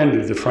so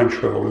ended the French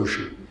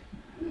Revolution.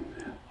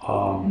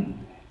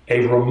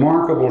 A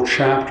remarkable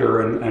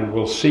chapter, and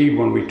we'll see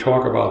when we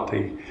talk about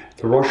the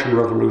Russian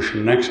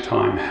Revolution next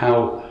time,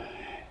 how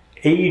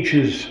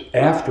ages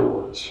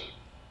afterwards,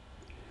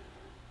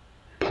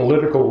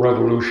 political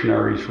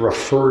revolutionaries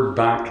referred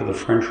back to the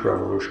French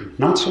Revolution,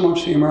 not so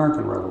much the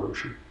American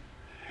Revolution.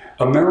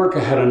 America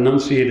had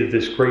enunciated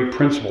this great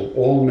principle,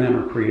 all men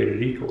are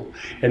created equal.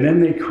 And then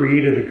they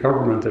created a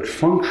government that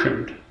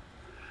functioned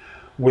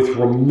with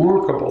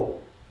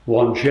remarkable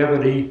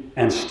longevity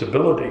and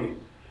stability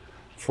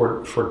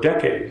for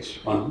decades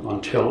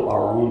until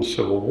our own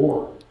Civil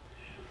War.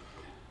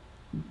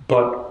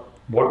 But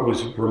what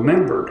was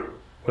remembered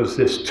was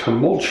this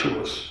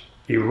tumultuous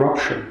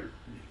eruption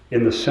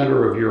in the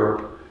center of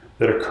Europe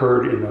that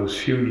occurred in those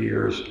few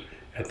years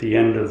at the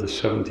end of the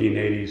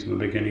 1780s and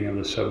the beginning of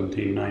the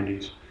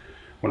 1790s,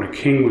 when a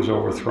king was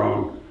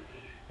overthrown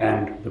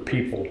and the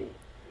people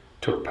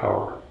took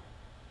power.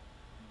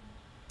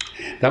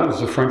 That was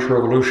the French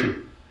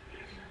Revolution.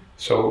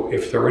 So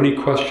if there are any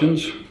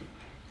questions,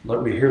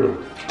 let me hear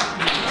them.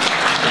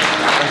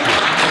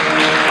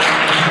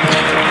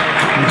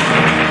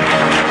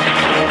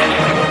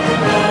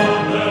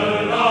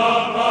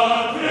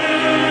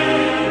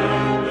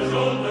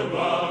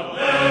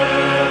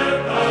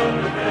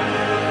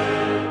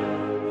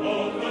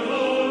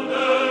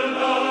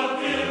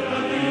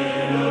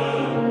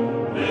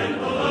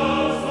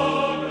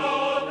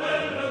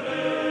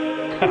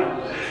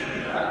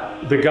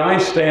 The guy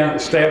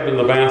stabbed in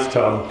the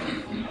bathtub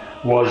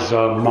was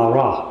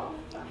Marat.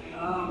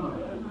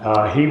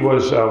 He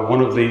was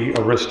one of the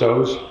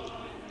aristos,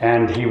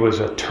 and he was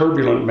a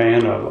turbulent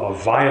man, a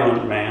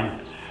violent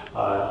man,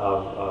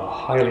 a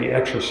highly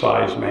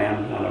exercised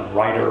man, and a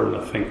writer and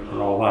a thinker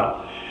and all that.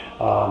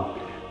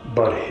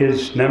 But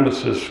his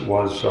nemesis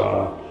was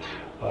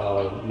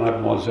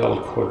Mademoiselle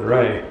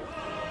Caudray,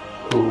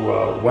 who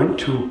went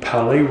to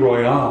Palais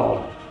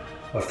Royal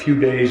a few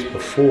days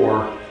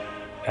before,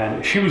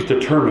 and she was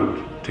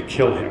determined to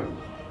kill him.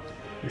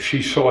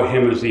 She saw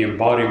him as the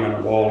embodiment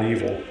of all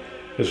evil.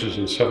 This was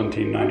in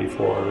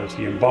 1794, as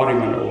the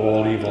embodiment of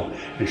all evil.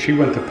 And she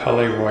went to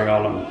Palais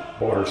Royal and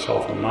bought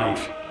herself a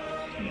knife,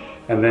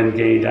 and then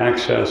gained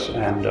access,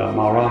 and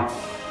Marat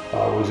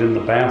was in the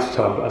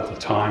bathtub at the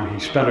time. He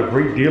spent a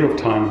great deal of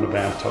time in the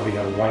bathtub. He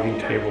had a writing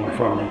table in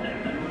front of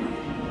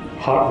him,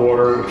 hot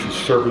water, which the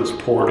servants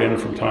poured in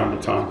from time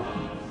to time.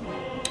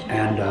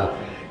 And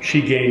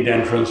she gained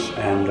entrance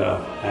and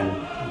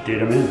did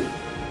him in.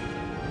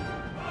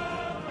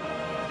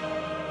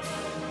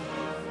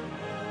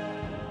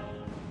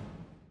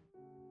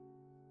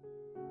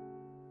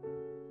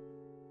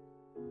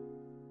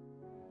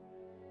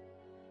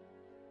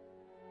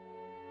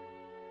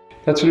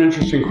 That's an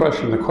interesting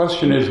question. The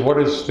question is,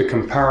 what is the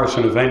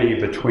comparison, if any,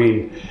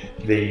 between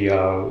the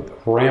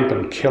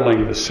rampant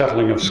killing, the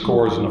settling of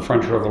scores in the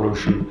French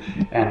Revolution,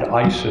 and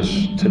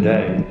ISIS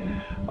today?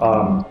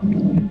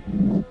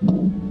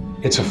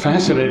 It's a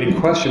fascinating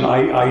question.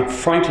 I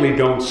frankly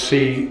don't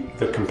see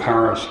the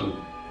comparison.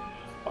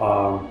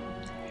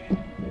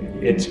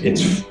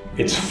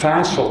 It's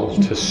facile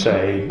to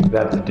say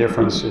that the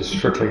difference is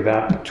strictly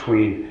that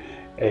between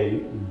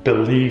a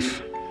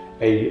belief,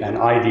 an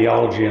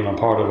ideology on the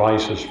part of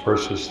ISIS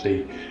versus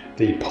the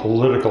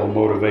political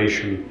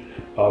motivation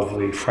of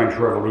the French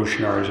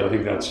revolutionaries. I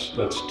think that's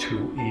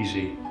too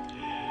easy.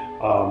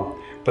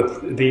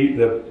 But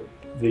the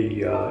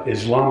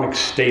Islamic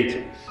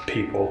State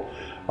people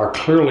are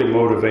clearly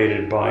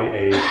motivated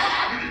by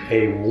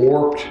a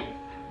warped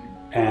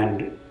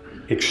and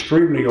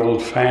extremely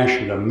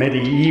old-fashioned, a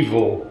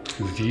medieval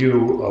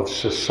view of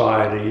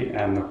society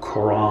and the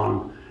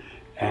Quran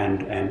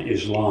and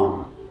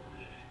Islam,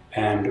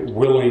 and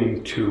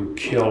willing to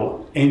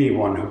kill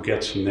anyone who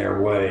gets in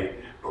their way,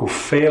 who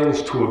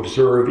fails to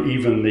observe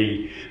even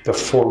the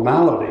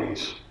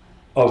formalities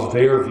of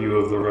their view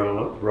of the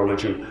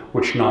religion,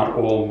 which not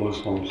all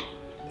Muslims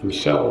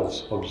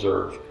themselves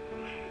observe.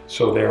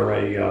 So they're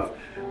a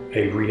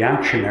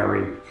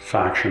reactionary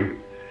faction,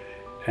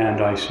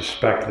 and I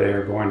suspect they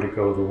are going to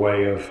go the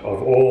way of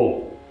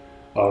all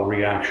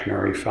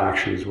reactionary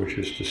factions, which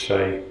is to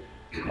say,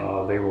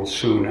 they will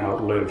soon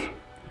outlive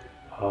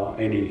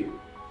any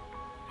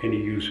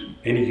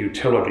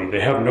utility. They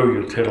have no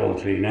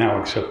utility now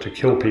except to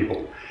kill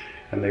people,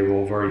 and they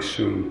will very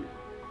soon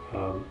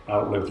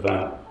outlive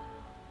that.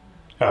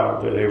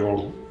 They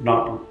will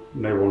no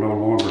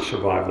longer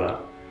survive that.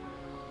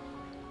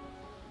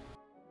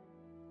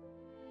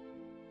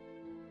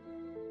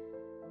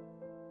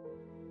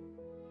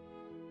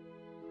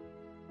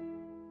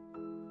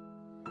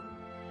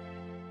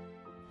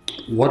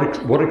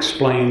 What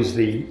explains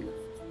the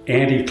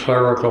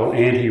anti-clerical,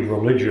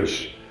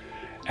 anti-religious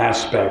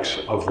aspects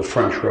of the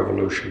French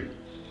Revolution?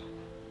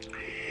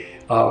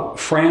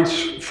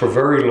 France, for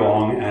very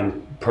long,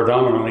 and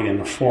predominantly in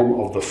the form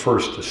of the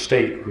First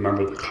Estate,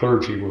 remember the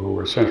clergy who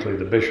were essentially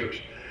the bishops,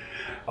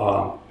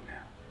 part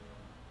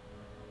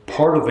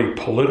of the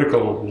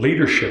political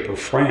leadership of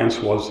France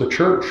was the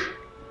Church,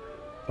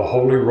 the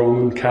Holy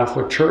Roman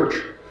Catholic Church,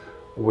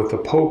 with the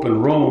Pope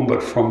in Rome,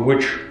 but from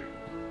which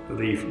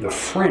the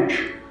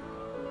French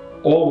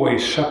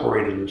always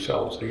separated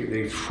themselves.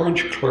 The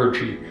French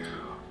clergy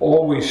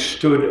always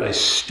stood a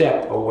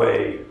step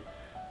away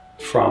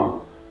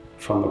from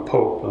the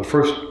Pope. In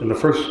the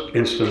first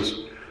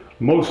instance,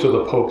 most of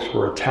the popes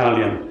were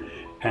Italian,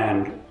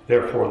 and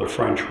therefore the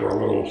French were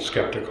a little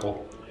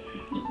skeptical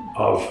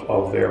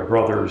of their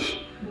brothers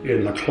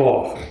in the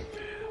cloth.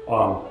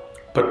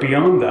 But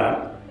beyond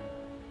that,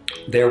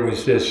 there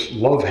was this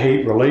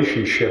love-hate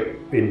relationship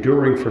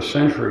enduring for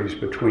centuries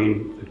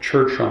between the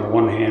Church on the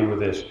one hand, with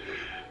this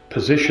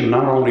position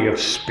not only of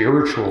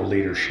spiritual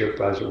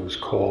leadership, as it was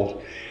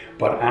called,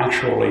 but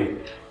actually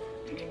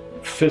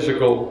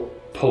physical,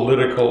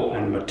 political,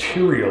 and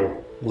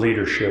material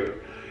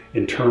leadership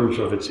in terms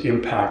of its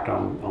impact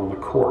on the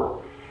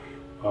court.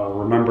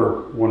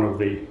 Remember, one of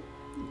the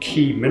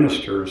key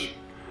ministers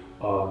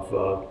of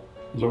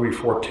Louis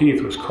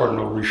XIV was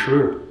Cardinal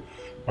Richelieu,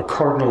 a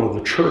cardinal of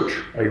the Church,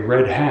 a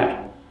red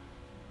hat,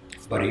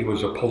 but he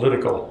was a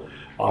political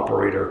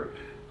operator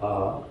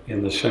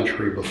in the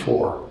century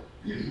before.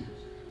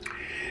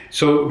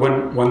 So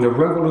when the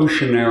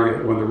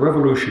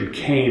revolution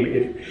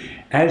came,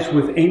 as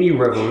with any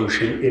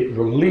revolution, it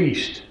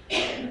released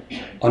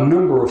a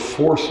number of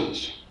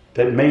forces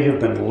that may have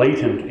been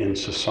latent in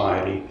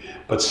society,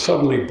 but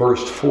suddenly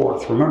burst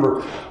forth.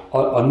 Remember,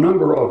 a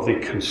number of the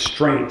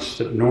constraints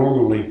that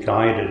normally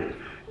guided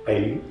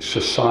a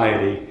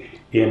society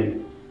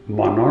in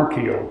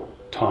monarchical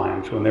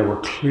times, when there were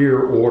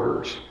clear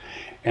orders,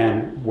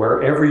 and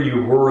wherever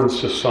you were in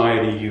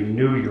society, you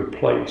knew your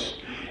place,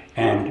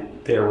 and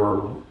there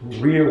were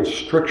real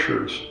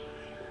strictures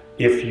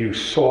if you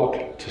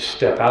sought to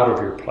step out of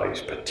your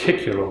place,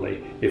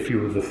 particularly if you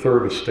were the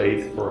third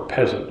estate or a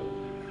peasant.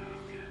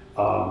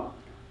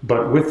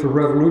 But with the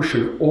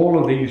revolution, all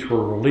of these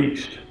were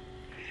released,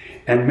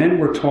 and men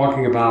were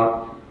talking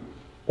about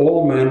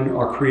all men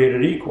are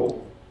created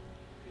equal.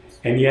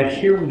 And yet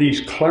here were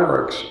these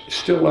clerics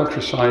still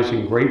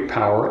exercising great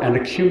power and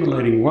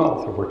accumulating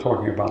wealth. If we're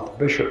talking about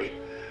the bishops.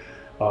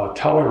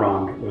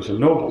 Talleyrand was a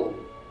noble,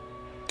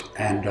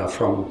 and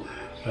from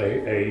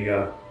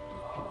an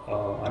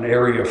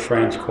area of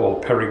France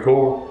called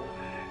Périgord,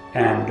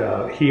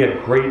 and he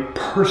had great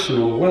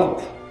personal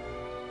wealth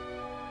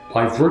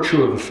by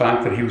virtue of the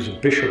fact that he was a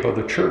bishop of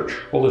the Church.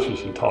 Well, this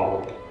was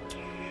intolerable.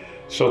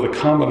 So the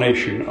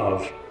combination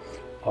of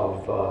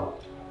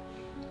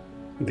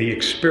the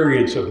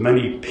experience of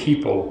many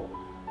people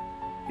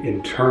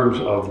in terms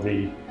of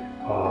the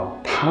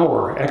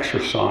power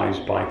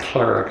exercised by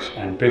clerics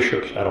and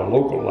bishops at a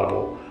local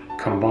level,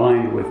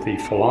 combined with the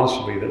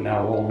philosophy that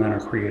now all men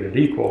are created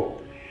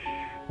equal,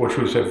 which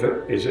was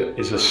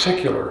is a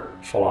secular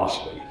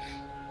philosophy.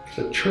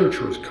 the church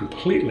was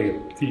completely,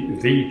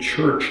 the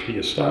church, the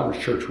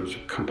established church was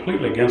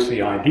completely against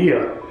the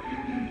idea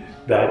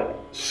that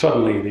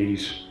suddenly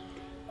these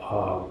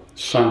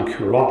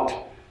sans-culottes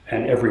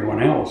and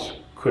everyone else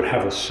could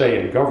have a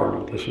say in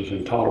government. This was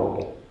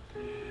intolerable.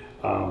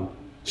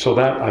 So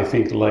that, I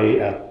think, lay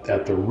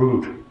at the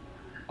root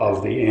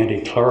of the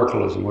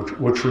anti-clericalism,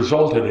 which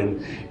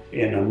resulted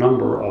in a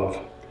number of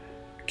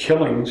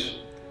killings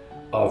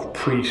of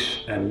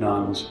priests and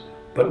nuns,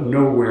 but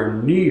nowhere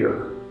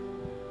near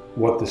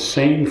what the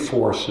same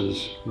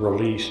forces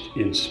released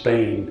in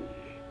Spain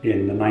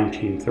in the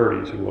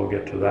 1930s, and we'll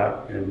get to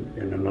that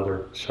in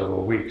another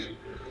several weeks.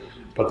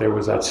 But there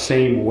was that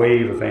same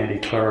wave of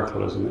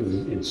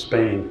anti-clericalism in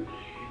Spain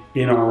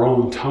in our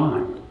own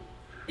time,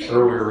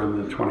 earlier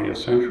in the 20th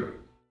century.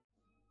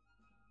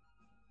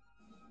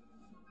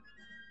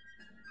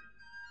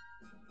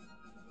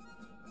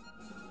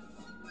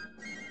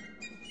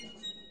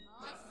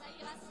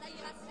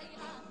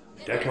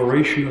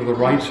 Declaration of the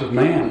Rights of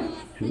Man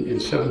in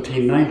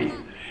 1790,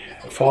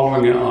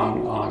 following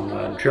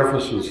on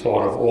Jefferson's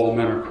thought of all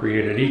men are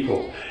created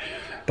equal.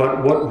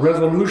 But what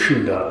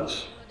revolution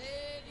does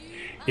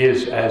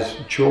is, as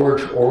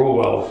George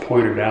Orwell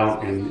pointed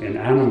out in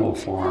Animal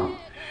Farm,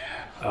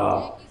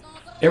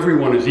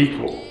 everyone is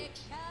equal,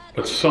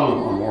 but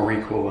some are more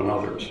equal than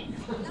others.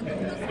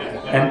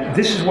 And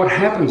this is what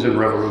happens in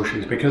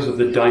revolutions because of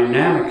the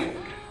dynamic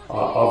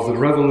of the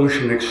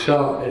revolution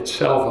itself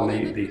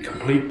and the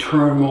complete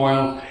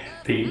turmoil.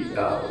 The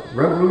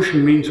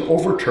revolution means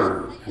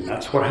overturn, and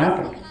that's what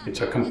happened.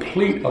 It's a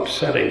complete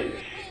upsetting.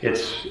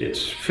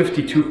 It's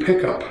 52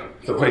 pickup,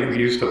 the way we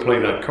used to play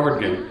that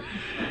card game.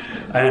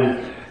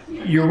 And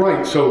you're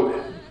right,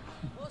 so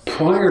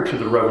prior to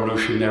the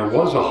revolution there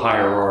was a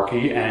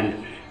hierarchy,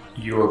 and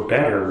your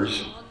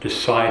betters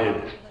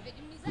decided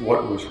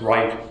what was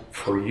right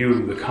for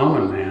you, the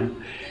common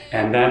man,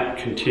 and that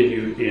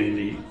continued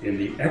in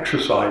the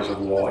exercise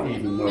of law,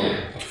 even though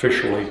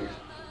officially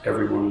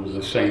everyone was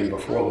the same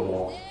before the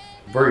law.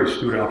 Very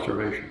astute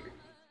observation.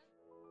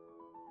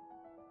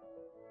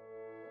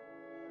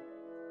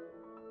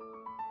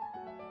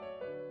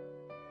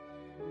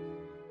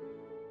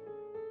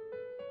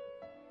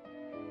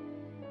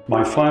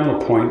 My final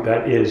point,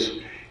 that is,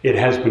 it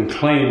has been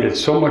claimed, it's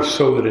so much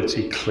so that it's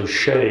a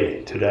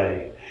cliche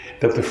today,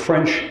 that the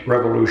French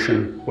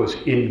Revolution was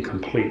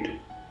incomplete.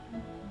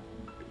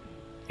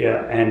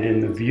 Yeah, and in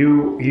the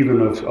view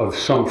even of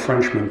some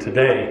Frenchmen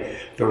today,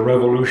 the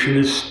revolution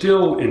is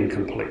still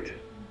incomplete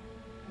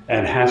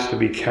and has to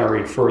be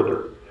carried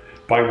further,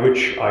 by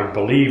which I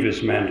believe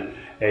is meant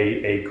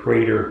a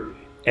greater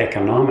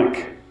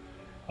economic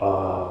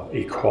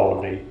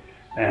equality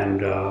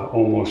and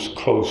almost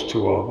close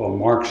to a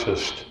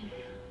Marxist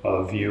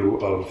view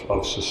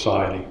of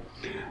society.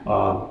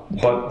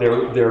 But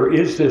there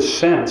is this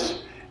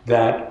sense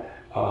that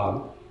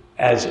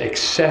as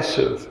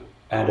excessive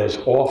and as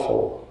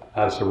awful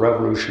as the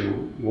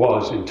revolution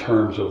was in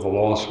terms of the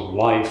loss of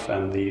life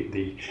and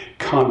the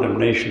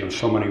condemnation of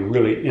so many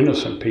really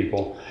innocent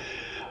people,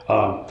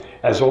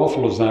 as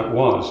awful as that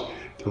was,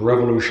 the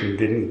revolution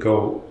didn't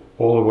go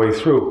all the way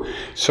through.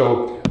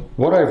 So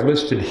what I've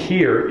listed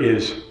here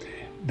is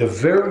the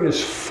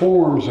various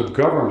forms of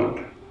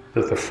government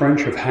that the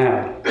French have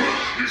had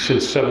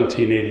since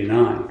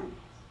 1789.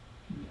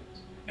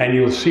 And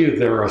you'll see that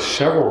there are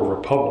several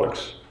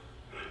republics.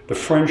 The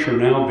French are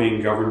now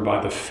being governed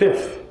by the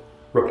Fifth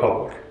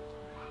Republic,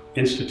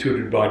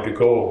 instituted by de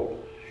Gaulle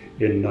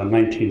in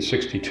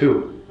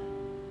 1962.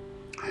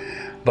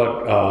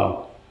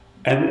 But,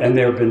 and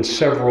there have been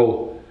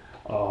several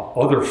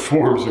other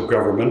forms of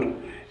government.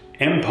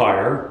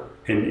 Empire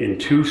in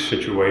two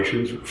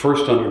situations,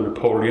 first under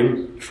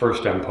Napoleon,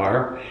 First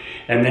Empire,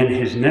 and then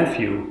his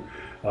nephew,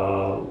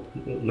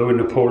 Louis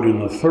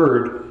Napoleon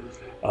III,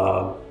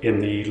 in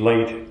the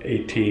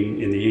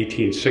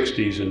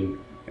 1860s and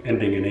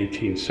ending in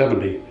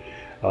 1870,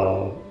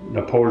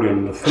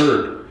 Napoleon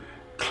III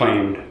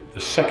claimed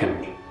the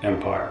Second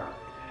Empire.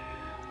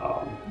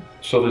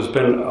 So there's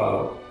been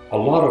a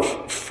lot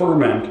of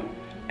ferment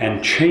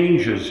and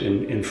changes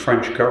in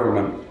French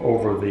government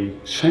over the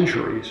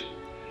centuries.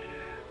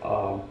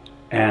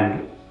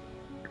 And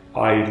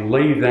I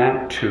lay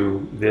that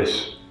to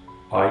this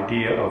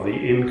idea of the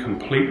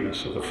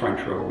incompleteness of the French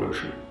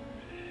Revolution,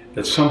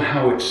 that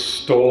somehow it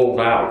stalled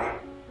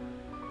out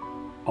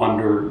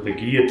under the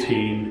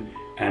guillotine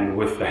and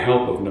with the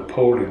help of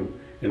Napoleon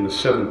in the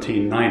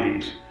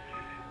 1790s,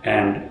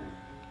 and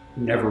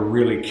never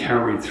really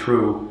carried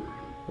through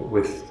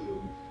with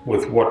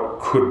what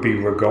could be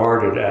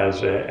regarded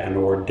as an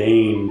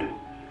ordained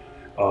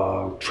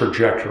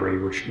trajectory,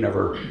 which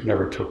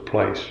never took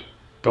place.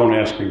 Don't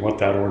ask me what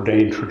that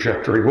ordained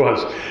trajectory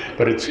was,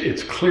 but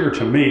it's clear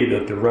to me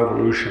that the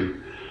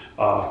revolution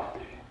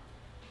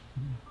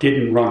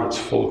didn't run its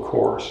full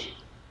course.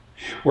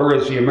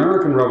 Whereas the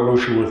American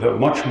Revolution, with a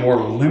much more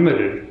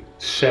limited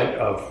set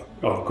of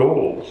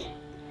goals,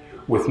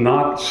 with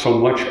not so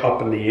much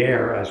up in the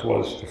air as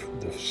was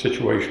the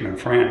situation in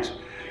France,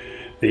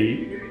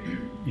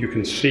 you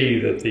can see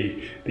that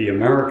the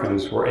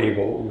Americans were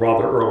able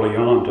rather early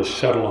on to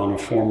settle on a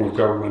form of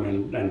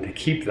government and to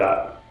keep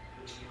that.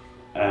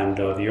 And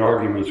the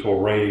arguments will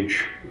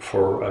rage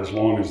for as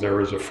long as there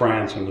is a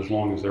France and as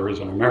long as there is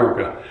an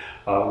America,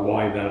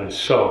 why that is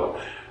so.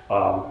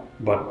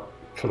 But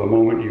for the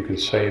moment you can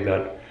say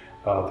that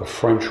the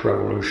French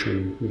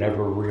Revolution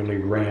never really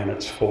ran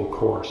its full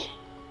course.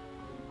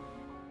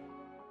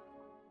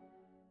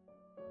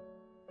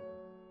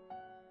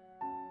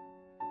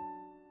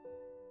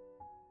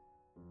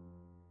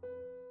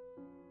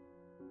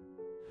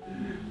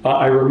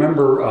 I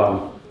remember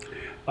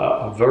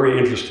a very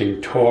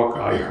interesting talk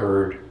I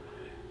heard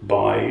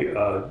by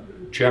a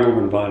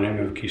gentleman by the name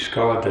of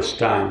Giscard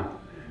d'Estaing,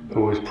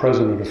 who was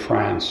president of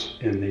France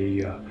in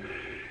the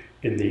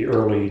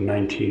early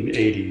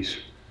 1980s.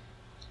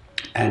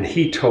 And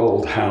he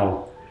told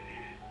how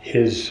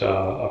his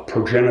a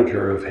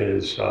progenitor of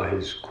his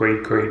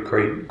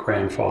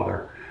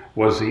great-great-great-grandfather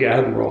was the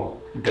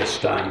Admiral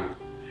d'Estaing,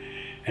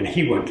 and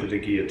he went to the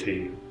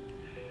guillotine.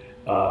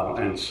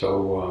 And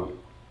so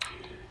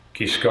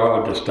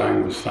Giscard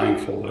d'Estaing was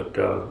thankful that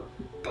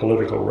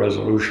political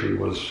resolution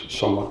was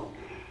somewhat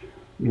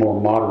more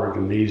moderate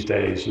in these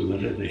days,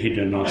 and that he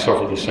did not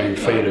suffer the same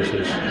fate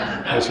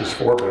as his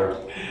forebear.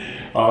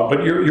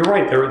 But you're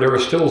right. There are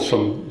still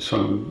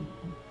some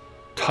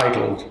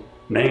titled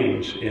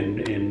names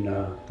in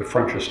the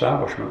French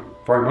establishment,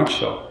 very much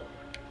so.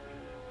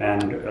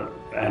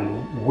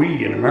 And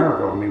we in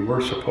America, I mean,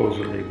 we're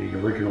supposedly the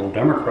original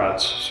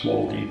Democrats,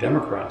 small d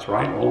Democrats,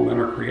 right? All men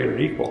are created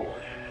equal.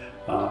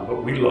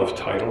 But we love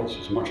titles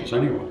as much as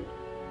anyone.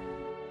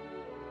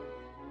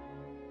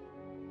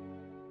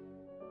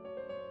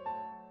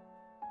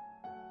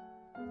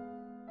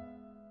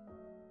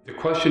 The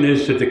question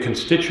is, did the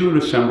Constituent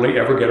Assembly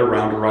ever get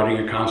around to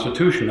writing a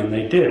constitution? And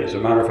they did. As a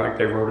matter of fact,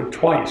 they wrote it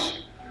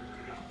twice.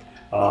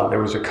 There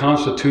was a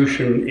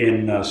constitution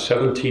in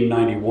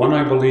 1791,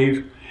 I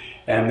believe,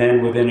 and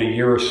then within a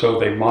year or so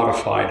they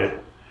modified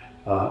it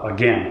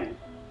again.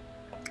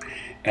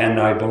 And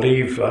I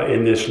believe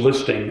in this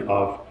listing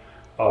of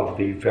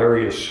the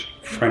various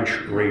French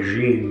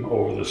regime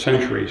over the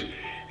centuries,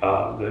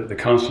 the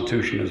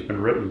Constitution has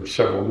been written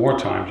several more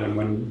times. And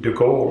when de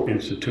Gaulle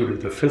instituted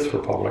the Fifth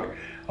Republic,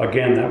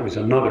 again, that was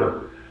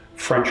another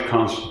French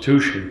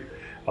Constitution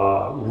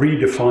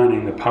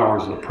redefining the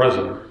powers of the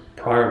president.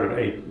 Prior to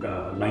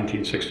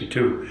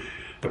 1962,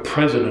 the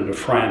president of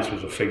France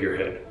was a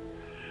figurehead.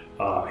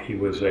 He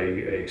was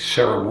a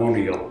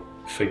ceremonial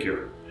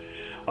figure.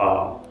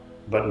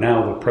 But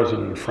now the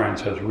president of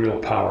France has real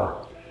power.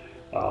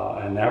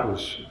 And that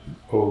was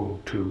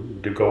owed to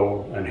de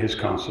Gaulle and his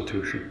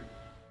constitution.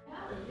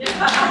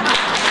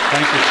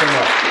 Thank you so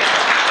much.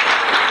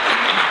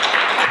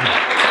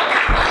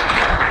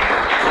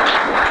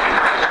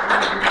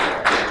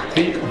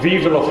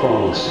 Vive la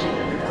France!